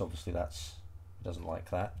off because obviously it doesn't like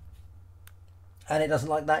that, and it doesn't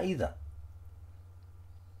like that either.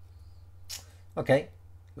 Okay,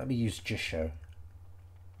 let me use jisho.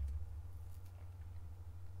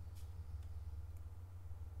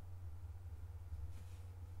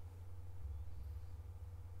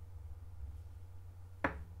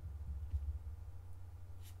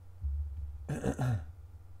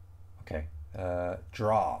 Okay,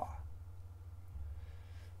 draw.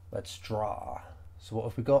 Let's draw. So what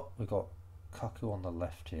have we got? We've got kaku on the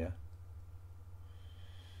left here.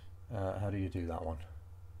 How do you do that one?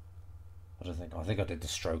 I think I did the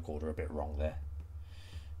stroke order a bit wrong there.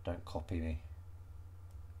 Don't copy me.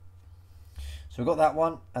 So we've got that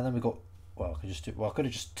one, and then we've got, well, I could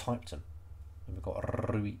have just typed them. Then we've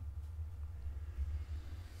got rui.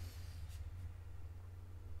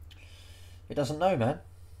 It doesn't know, man.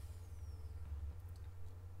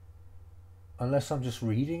 Unless I'm just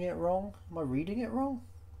reading it wrong. Am I reading it wrong?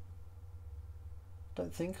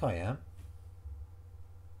 Don't think I am.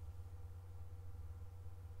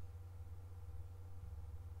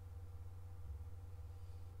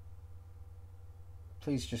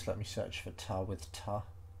 Please just let me search for ta with ta.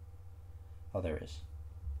 Oh, there it is.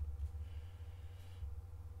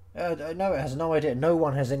 No, it has no idea. No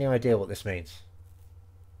one has any idea what this means.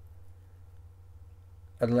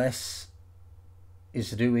 Unless,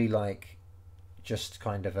 is Rui like just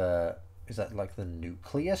kind of a, is that like the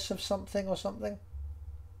nucleus of something or something?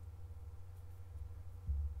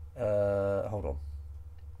 Hold on.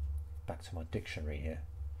 Back to my dictionary here.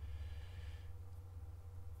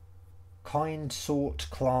 Kind, sort,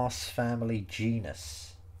 class, family,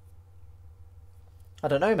 genus. I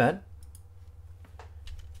don't know, man.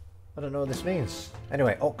 I don't know what this means.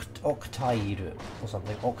 Anyway, octairu or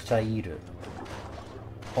something. Octairu.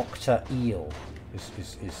 Octa-eel is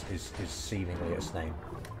seemingly its name.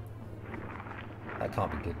 That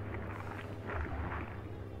can't be good.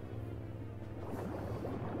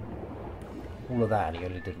 All of that, and he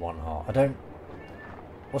only did one heart. I don't.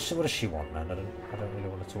 What does she want, man? I don't really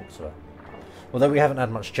want to talk to her. Although we haven't had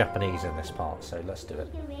much Japanese in this part, so let's do it.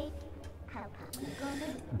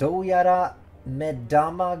 Douyara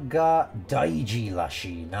medama ga daiji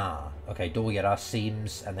rashi na. Okay, douyara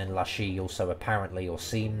seems, and then rashi also apparently or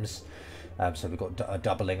seems. So we've got a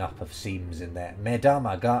doubling up of seems in there.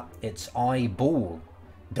 Medama ga, its eyeball.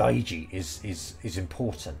 Daiji is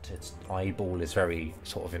important. Its eyeball is very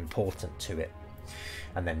sort of important to it.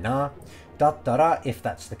 And then na, dattara, if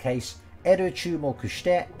that's the case. Eru chumoku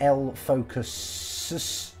shite, L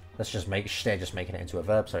focuses. Let's just make shite, just making it into a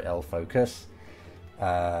verb, so L focus.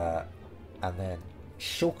 And then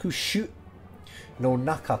shokushu no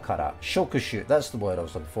nakakara. Shokushu, that's the word I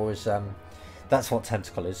was looking for, is that's what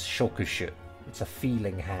tentacle is, shokushu. It's a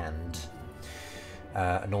feeling hand.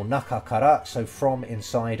 No nakakara, so from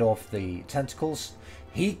inside of the tentacles.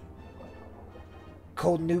 Hikonuite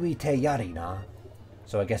yarina.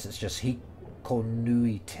 So I guess it's just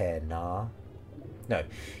hikonuite na. No,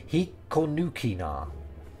 hikonuki na.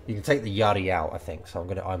 You can take the yari out, I think. So I'm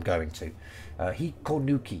going to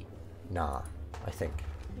hikonuki na, I think.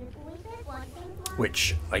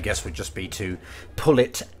 Which I guess would just be to pull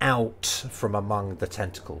it out from among the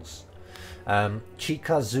tentacles.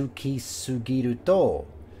 Chikazuki sugiru to.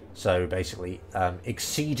 So basically,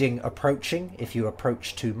 exceeding, approaching. If you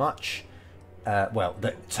approach too much, well,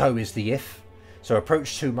 the to is the if. So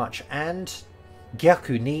approach too much, and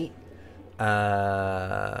gyaku ni,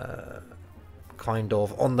 kind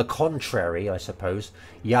of on the contrary, I suppose.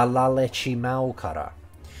 Yarare chimau kara.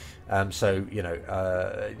 So, you know,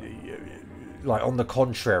 like on the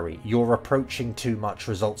contrary, your approaching too much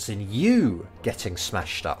results in you getting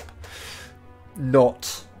smashed up,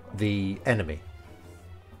 not the enemy.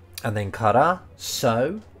 And then kara,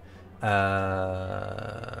 so,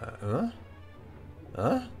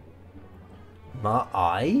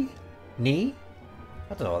 ma'ai, ni?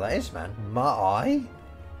 I don't know what that is, man. Ma'ai?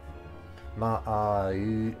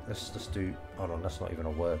 Ma'ai, let's just do, hold on, that's not even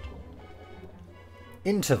a word.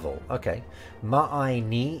 Interval, okay. Ma'ai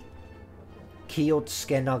ni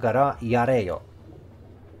kiyotsuke nagara yareyo.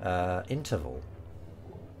 Interval.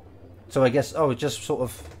 So I guess, oh, just sort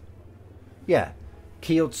of, yeah.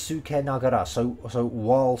 Kiyotsuke nagara. So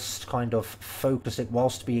whilst kind of focusing,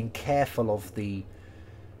 whilst being careful of the,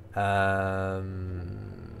 I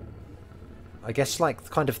guess like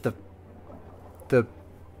kind of the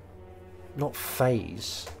not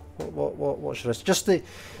phase. What should I say? Just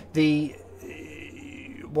the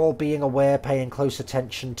while being aware, paying close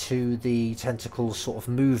attention to the tentacles' sort of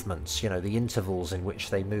movements, you know, the intervals in which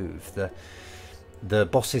they move, the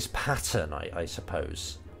boss's pattern, I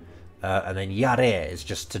suppose. And then yare is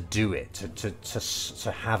just to do it,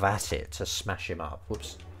 to have at it, to smash him up.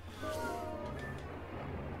 Whoops.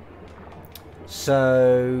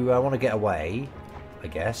 So I want to get away, I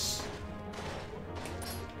guess.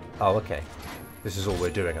 Oh, okay. This is all we're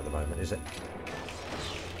doing at the moment, is it?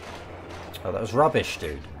 Oh, that was rubbish,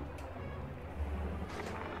 dude.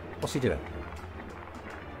 What's he doing?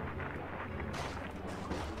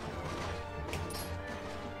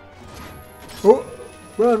 Oh!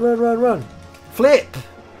 Run, run, run, run! Flip!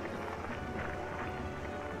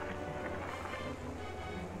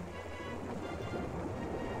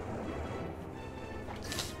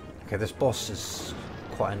 Okay, this boss is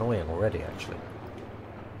quite annoying already, actually.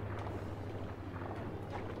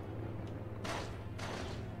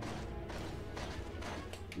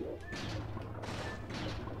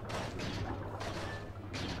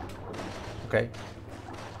 Okay.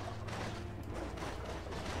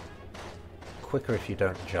 Quicker if you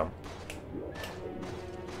don't jump.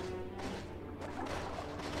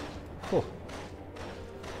 Oh.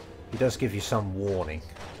 He does give you some warning,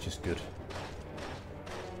 which is good.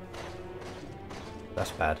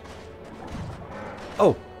 That's bad.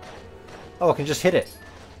 Oh! Oh, I can just hit it.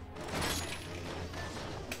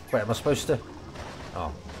 Wait, am I supposed to?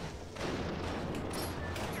 Oh.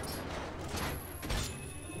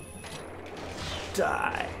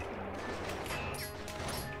 Die.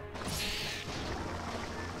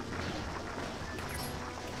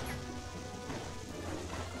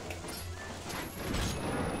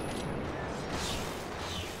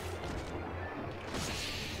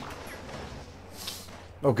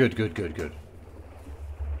 Oh, good, good, good, good.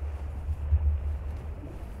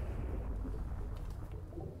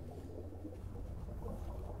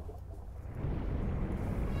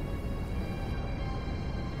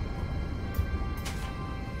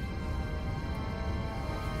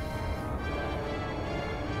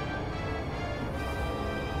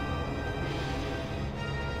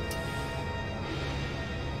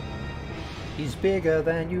 He's bigger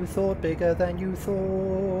than you thought, bigger than you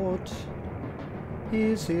thought.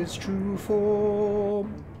 Is his true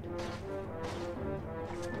form.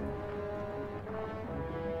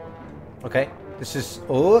 Okay, this is...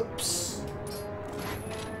 Oops!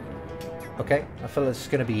 Okay, I feel it's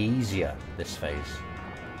going to be easier, this phase.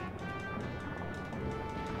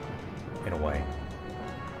 In a way.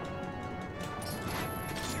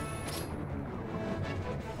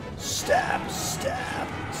 Stab, stab,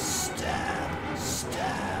 stab,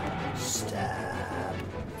 stab, stab.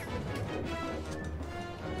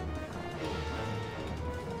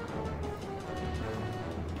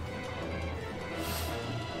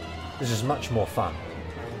 This is much more fun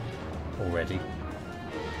already.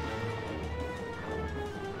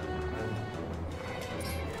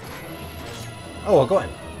 Oh, I got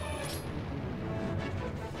him.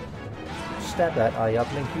 Stab that eye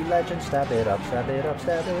up, link you legend. Stab it up, stab it up,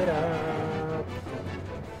 stab it up.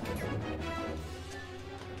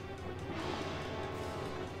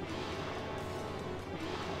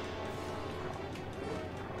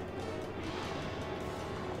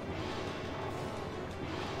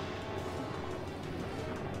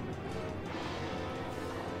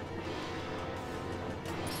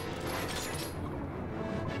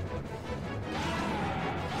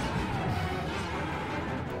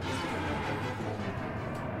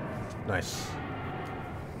 Nice.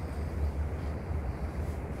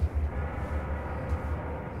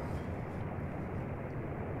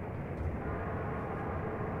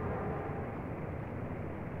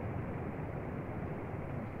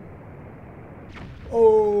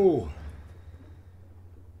 Oh.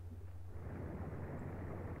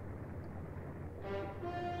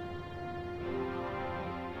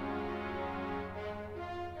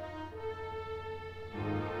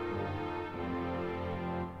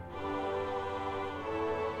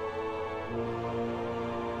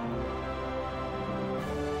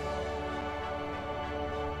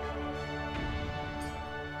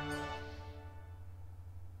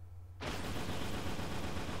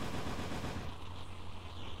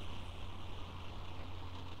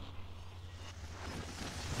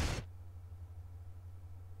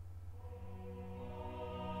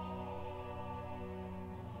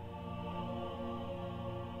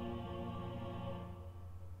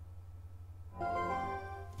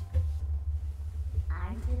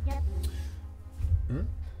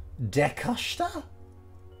 Dekashita?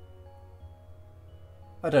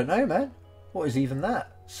 I don't know, man. What is even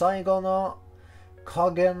that? Saigo no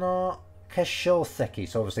Kage no Keshoseki.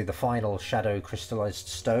 So obviously the final shadow crystallized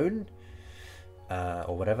stone.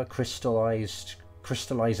 Or whatever.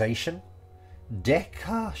 Crystallization.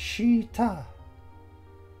 Dekashita.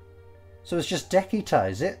 So it's just Dekita,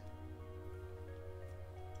 is it?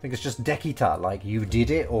 I think it's just Dekita, like you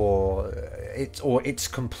did it, or it's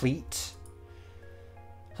complete.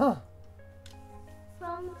 Huh.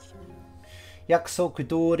 約束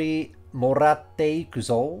通りもらっていく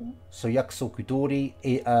ぞ. So 約束通り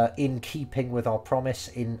in keeping with our promise,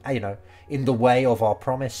 in in the way of our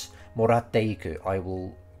promise. もらっていく. I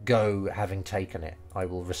will go having taken it. I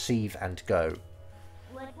will receive and go.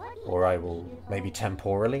 Or I will maybe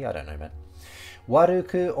temporally, I don't know, man. 悪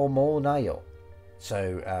く思うなよ.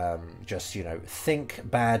 So just, think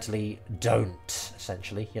badly, don't,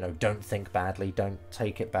 essentially. Don't think badly, don't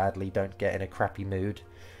take it badly, don't get in a crappy mood.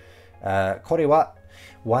 これは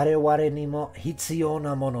我々にも必要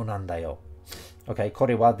なものなんだよ. Okay, こ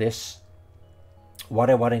れは this.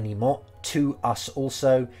 我々にも to us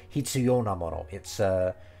also. 必要なもの. It's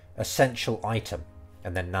a essential item.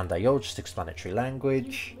 And then なんだよ, just explanatory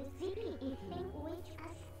language.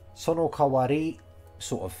 その代わり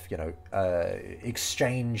sort of,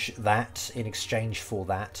 exchange that, in exchange for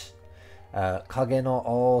that. 影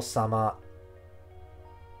の王様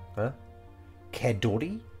ケド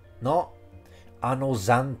リのあの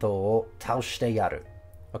残党を倒してやる.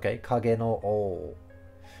 Okay, 影の王.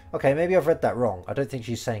 Okay, maybe I've read that wrong. I don't think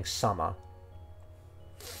she's saying summer.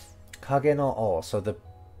 影の王, so the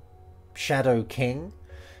Shadow King,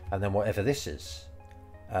 and then whatever this is.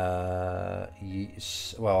 Well,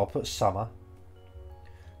 I'll put summer.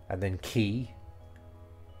 And then ki.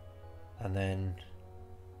 And then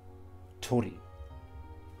tori.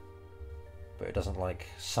 But it doesn't like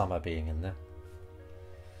summer being in there.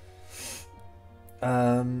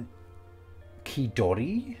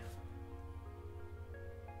 Kidori?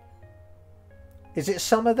 Is it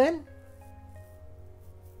summer then?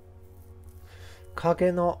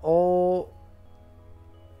 Kage no o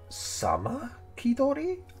summer?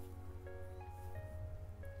 Kidori?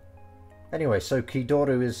 Anyway, so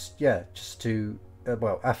Kidoru is, just to,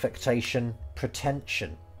 affectation,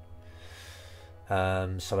 pretension.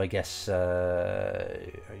 So I guess, that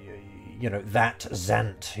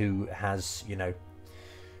Zant who has,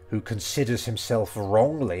 who considers himself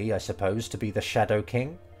wrongly, I suppose, to be the Shadow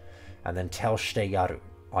King. And then Taoshite Yaru,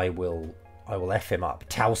 I will F him up.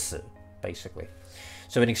 Taosu, basically.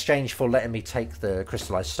 So in exchange for letting me take the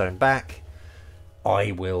crystallized stone back,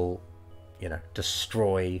 I will,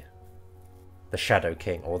 destroy the Shadow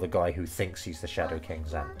King, or the guy who thinks he's the Shadow King,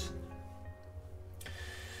 Zant.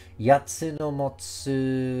 Yatsu no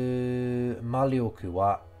motsu malyoku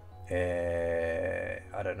wa, I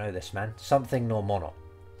don't know this, man. Something no mono.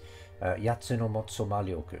 Yatsu no motsu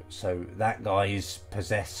malyoku. So that guy is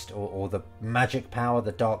possessed, or the magic power,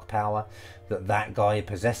 the dark power that guy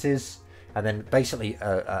possesses. And then basically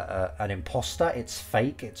an imposter. It's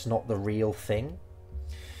fake. It's not the real thing.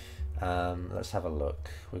 Let's have a look.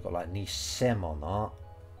 We've got like nisemono,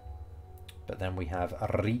 but then we have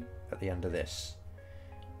ri at the end of this.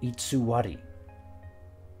 Itsuwari.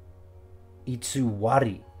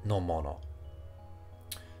 Itsuwari no mono.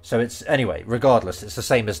 So it's, anyway, regardless, it's the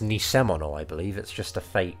same as nisemono, I believe. It's just a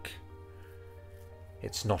fake.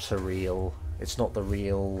 It's not a real, it's not the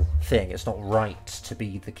real thing. It's not right to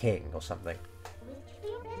be the king or something.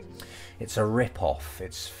 It's a rip-off.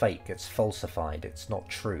 It's fake. It's falsified. It's not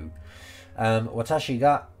true. 私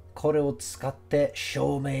がこれを使って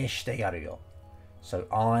証明してやるよ. So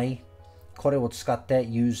I これを使って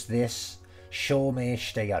use this 証明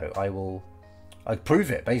してやる. I prove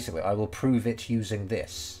it, basically. I will prove it using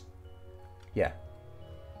this. Yeah.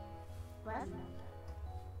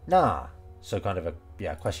 Nah. So kind of a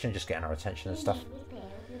question, just getting our attention and stuff.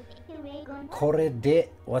 これ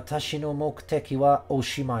で私の目的はお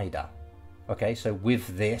しまいだ. Okay, so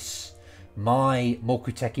with this, my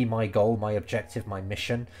mokuteki, my goal, my objective, my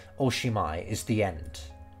mission, oshimai is the end.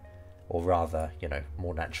 Or rather,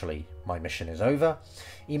 more naturally, my mission is over.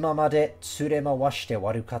 Imamade tsuremawashite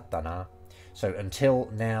warukatta na. So until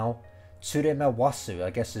now, tsuremawasu, I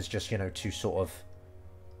guess, is just, to sort of,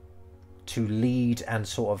 to lead and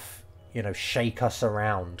sort of, shake us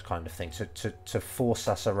around kind of thing. To force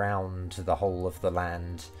us around the whole of the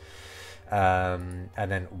land. And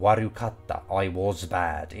then warukatta, I was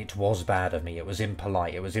bad. It was bad of me. It was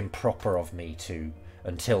impolite. It was improper of me to,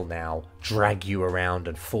 until now, drag you around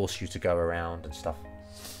and force you to go around and stuff.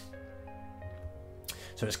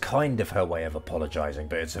 So it's kind of her way of apologizing,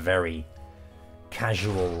 but it's a very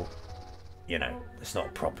casual you know, it's not a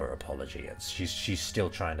proper apology. It's she's still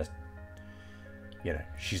trying to, you know,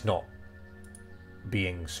 she's not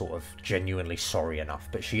being sort of genuinely sorry enough,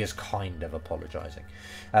 but she is kind of apologizing.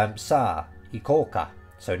 Sa ikoka.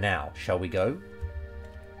 So now, shall we go?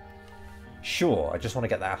 Sure. I just want to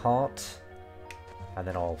get that heart, and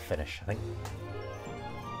then I'll finish, I think.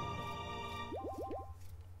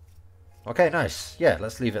 Okay, nice. Yeah,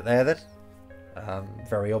 let's leave it there then.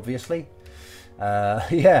 Very obviously.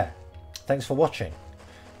 Yeah. Thanks for watching.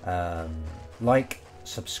 Like,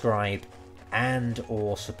 subscribe, and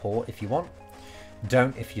or support if you want.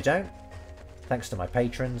 Don't if you don't. Thanks to my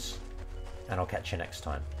patrons, and I'll catch you next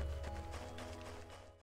time.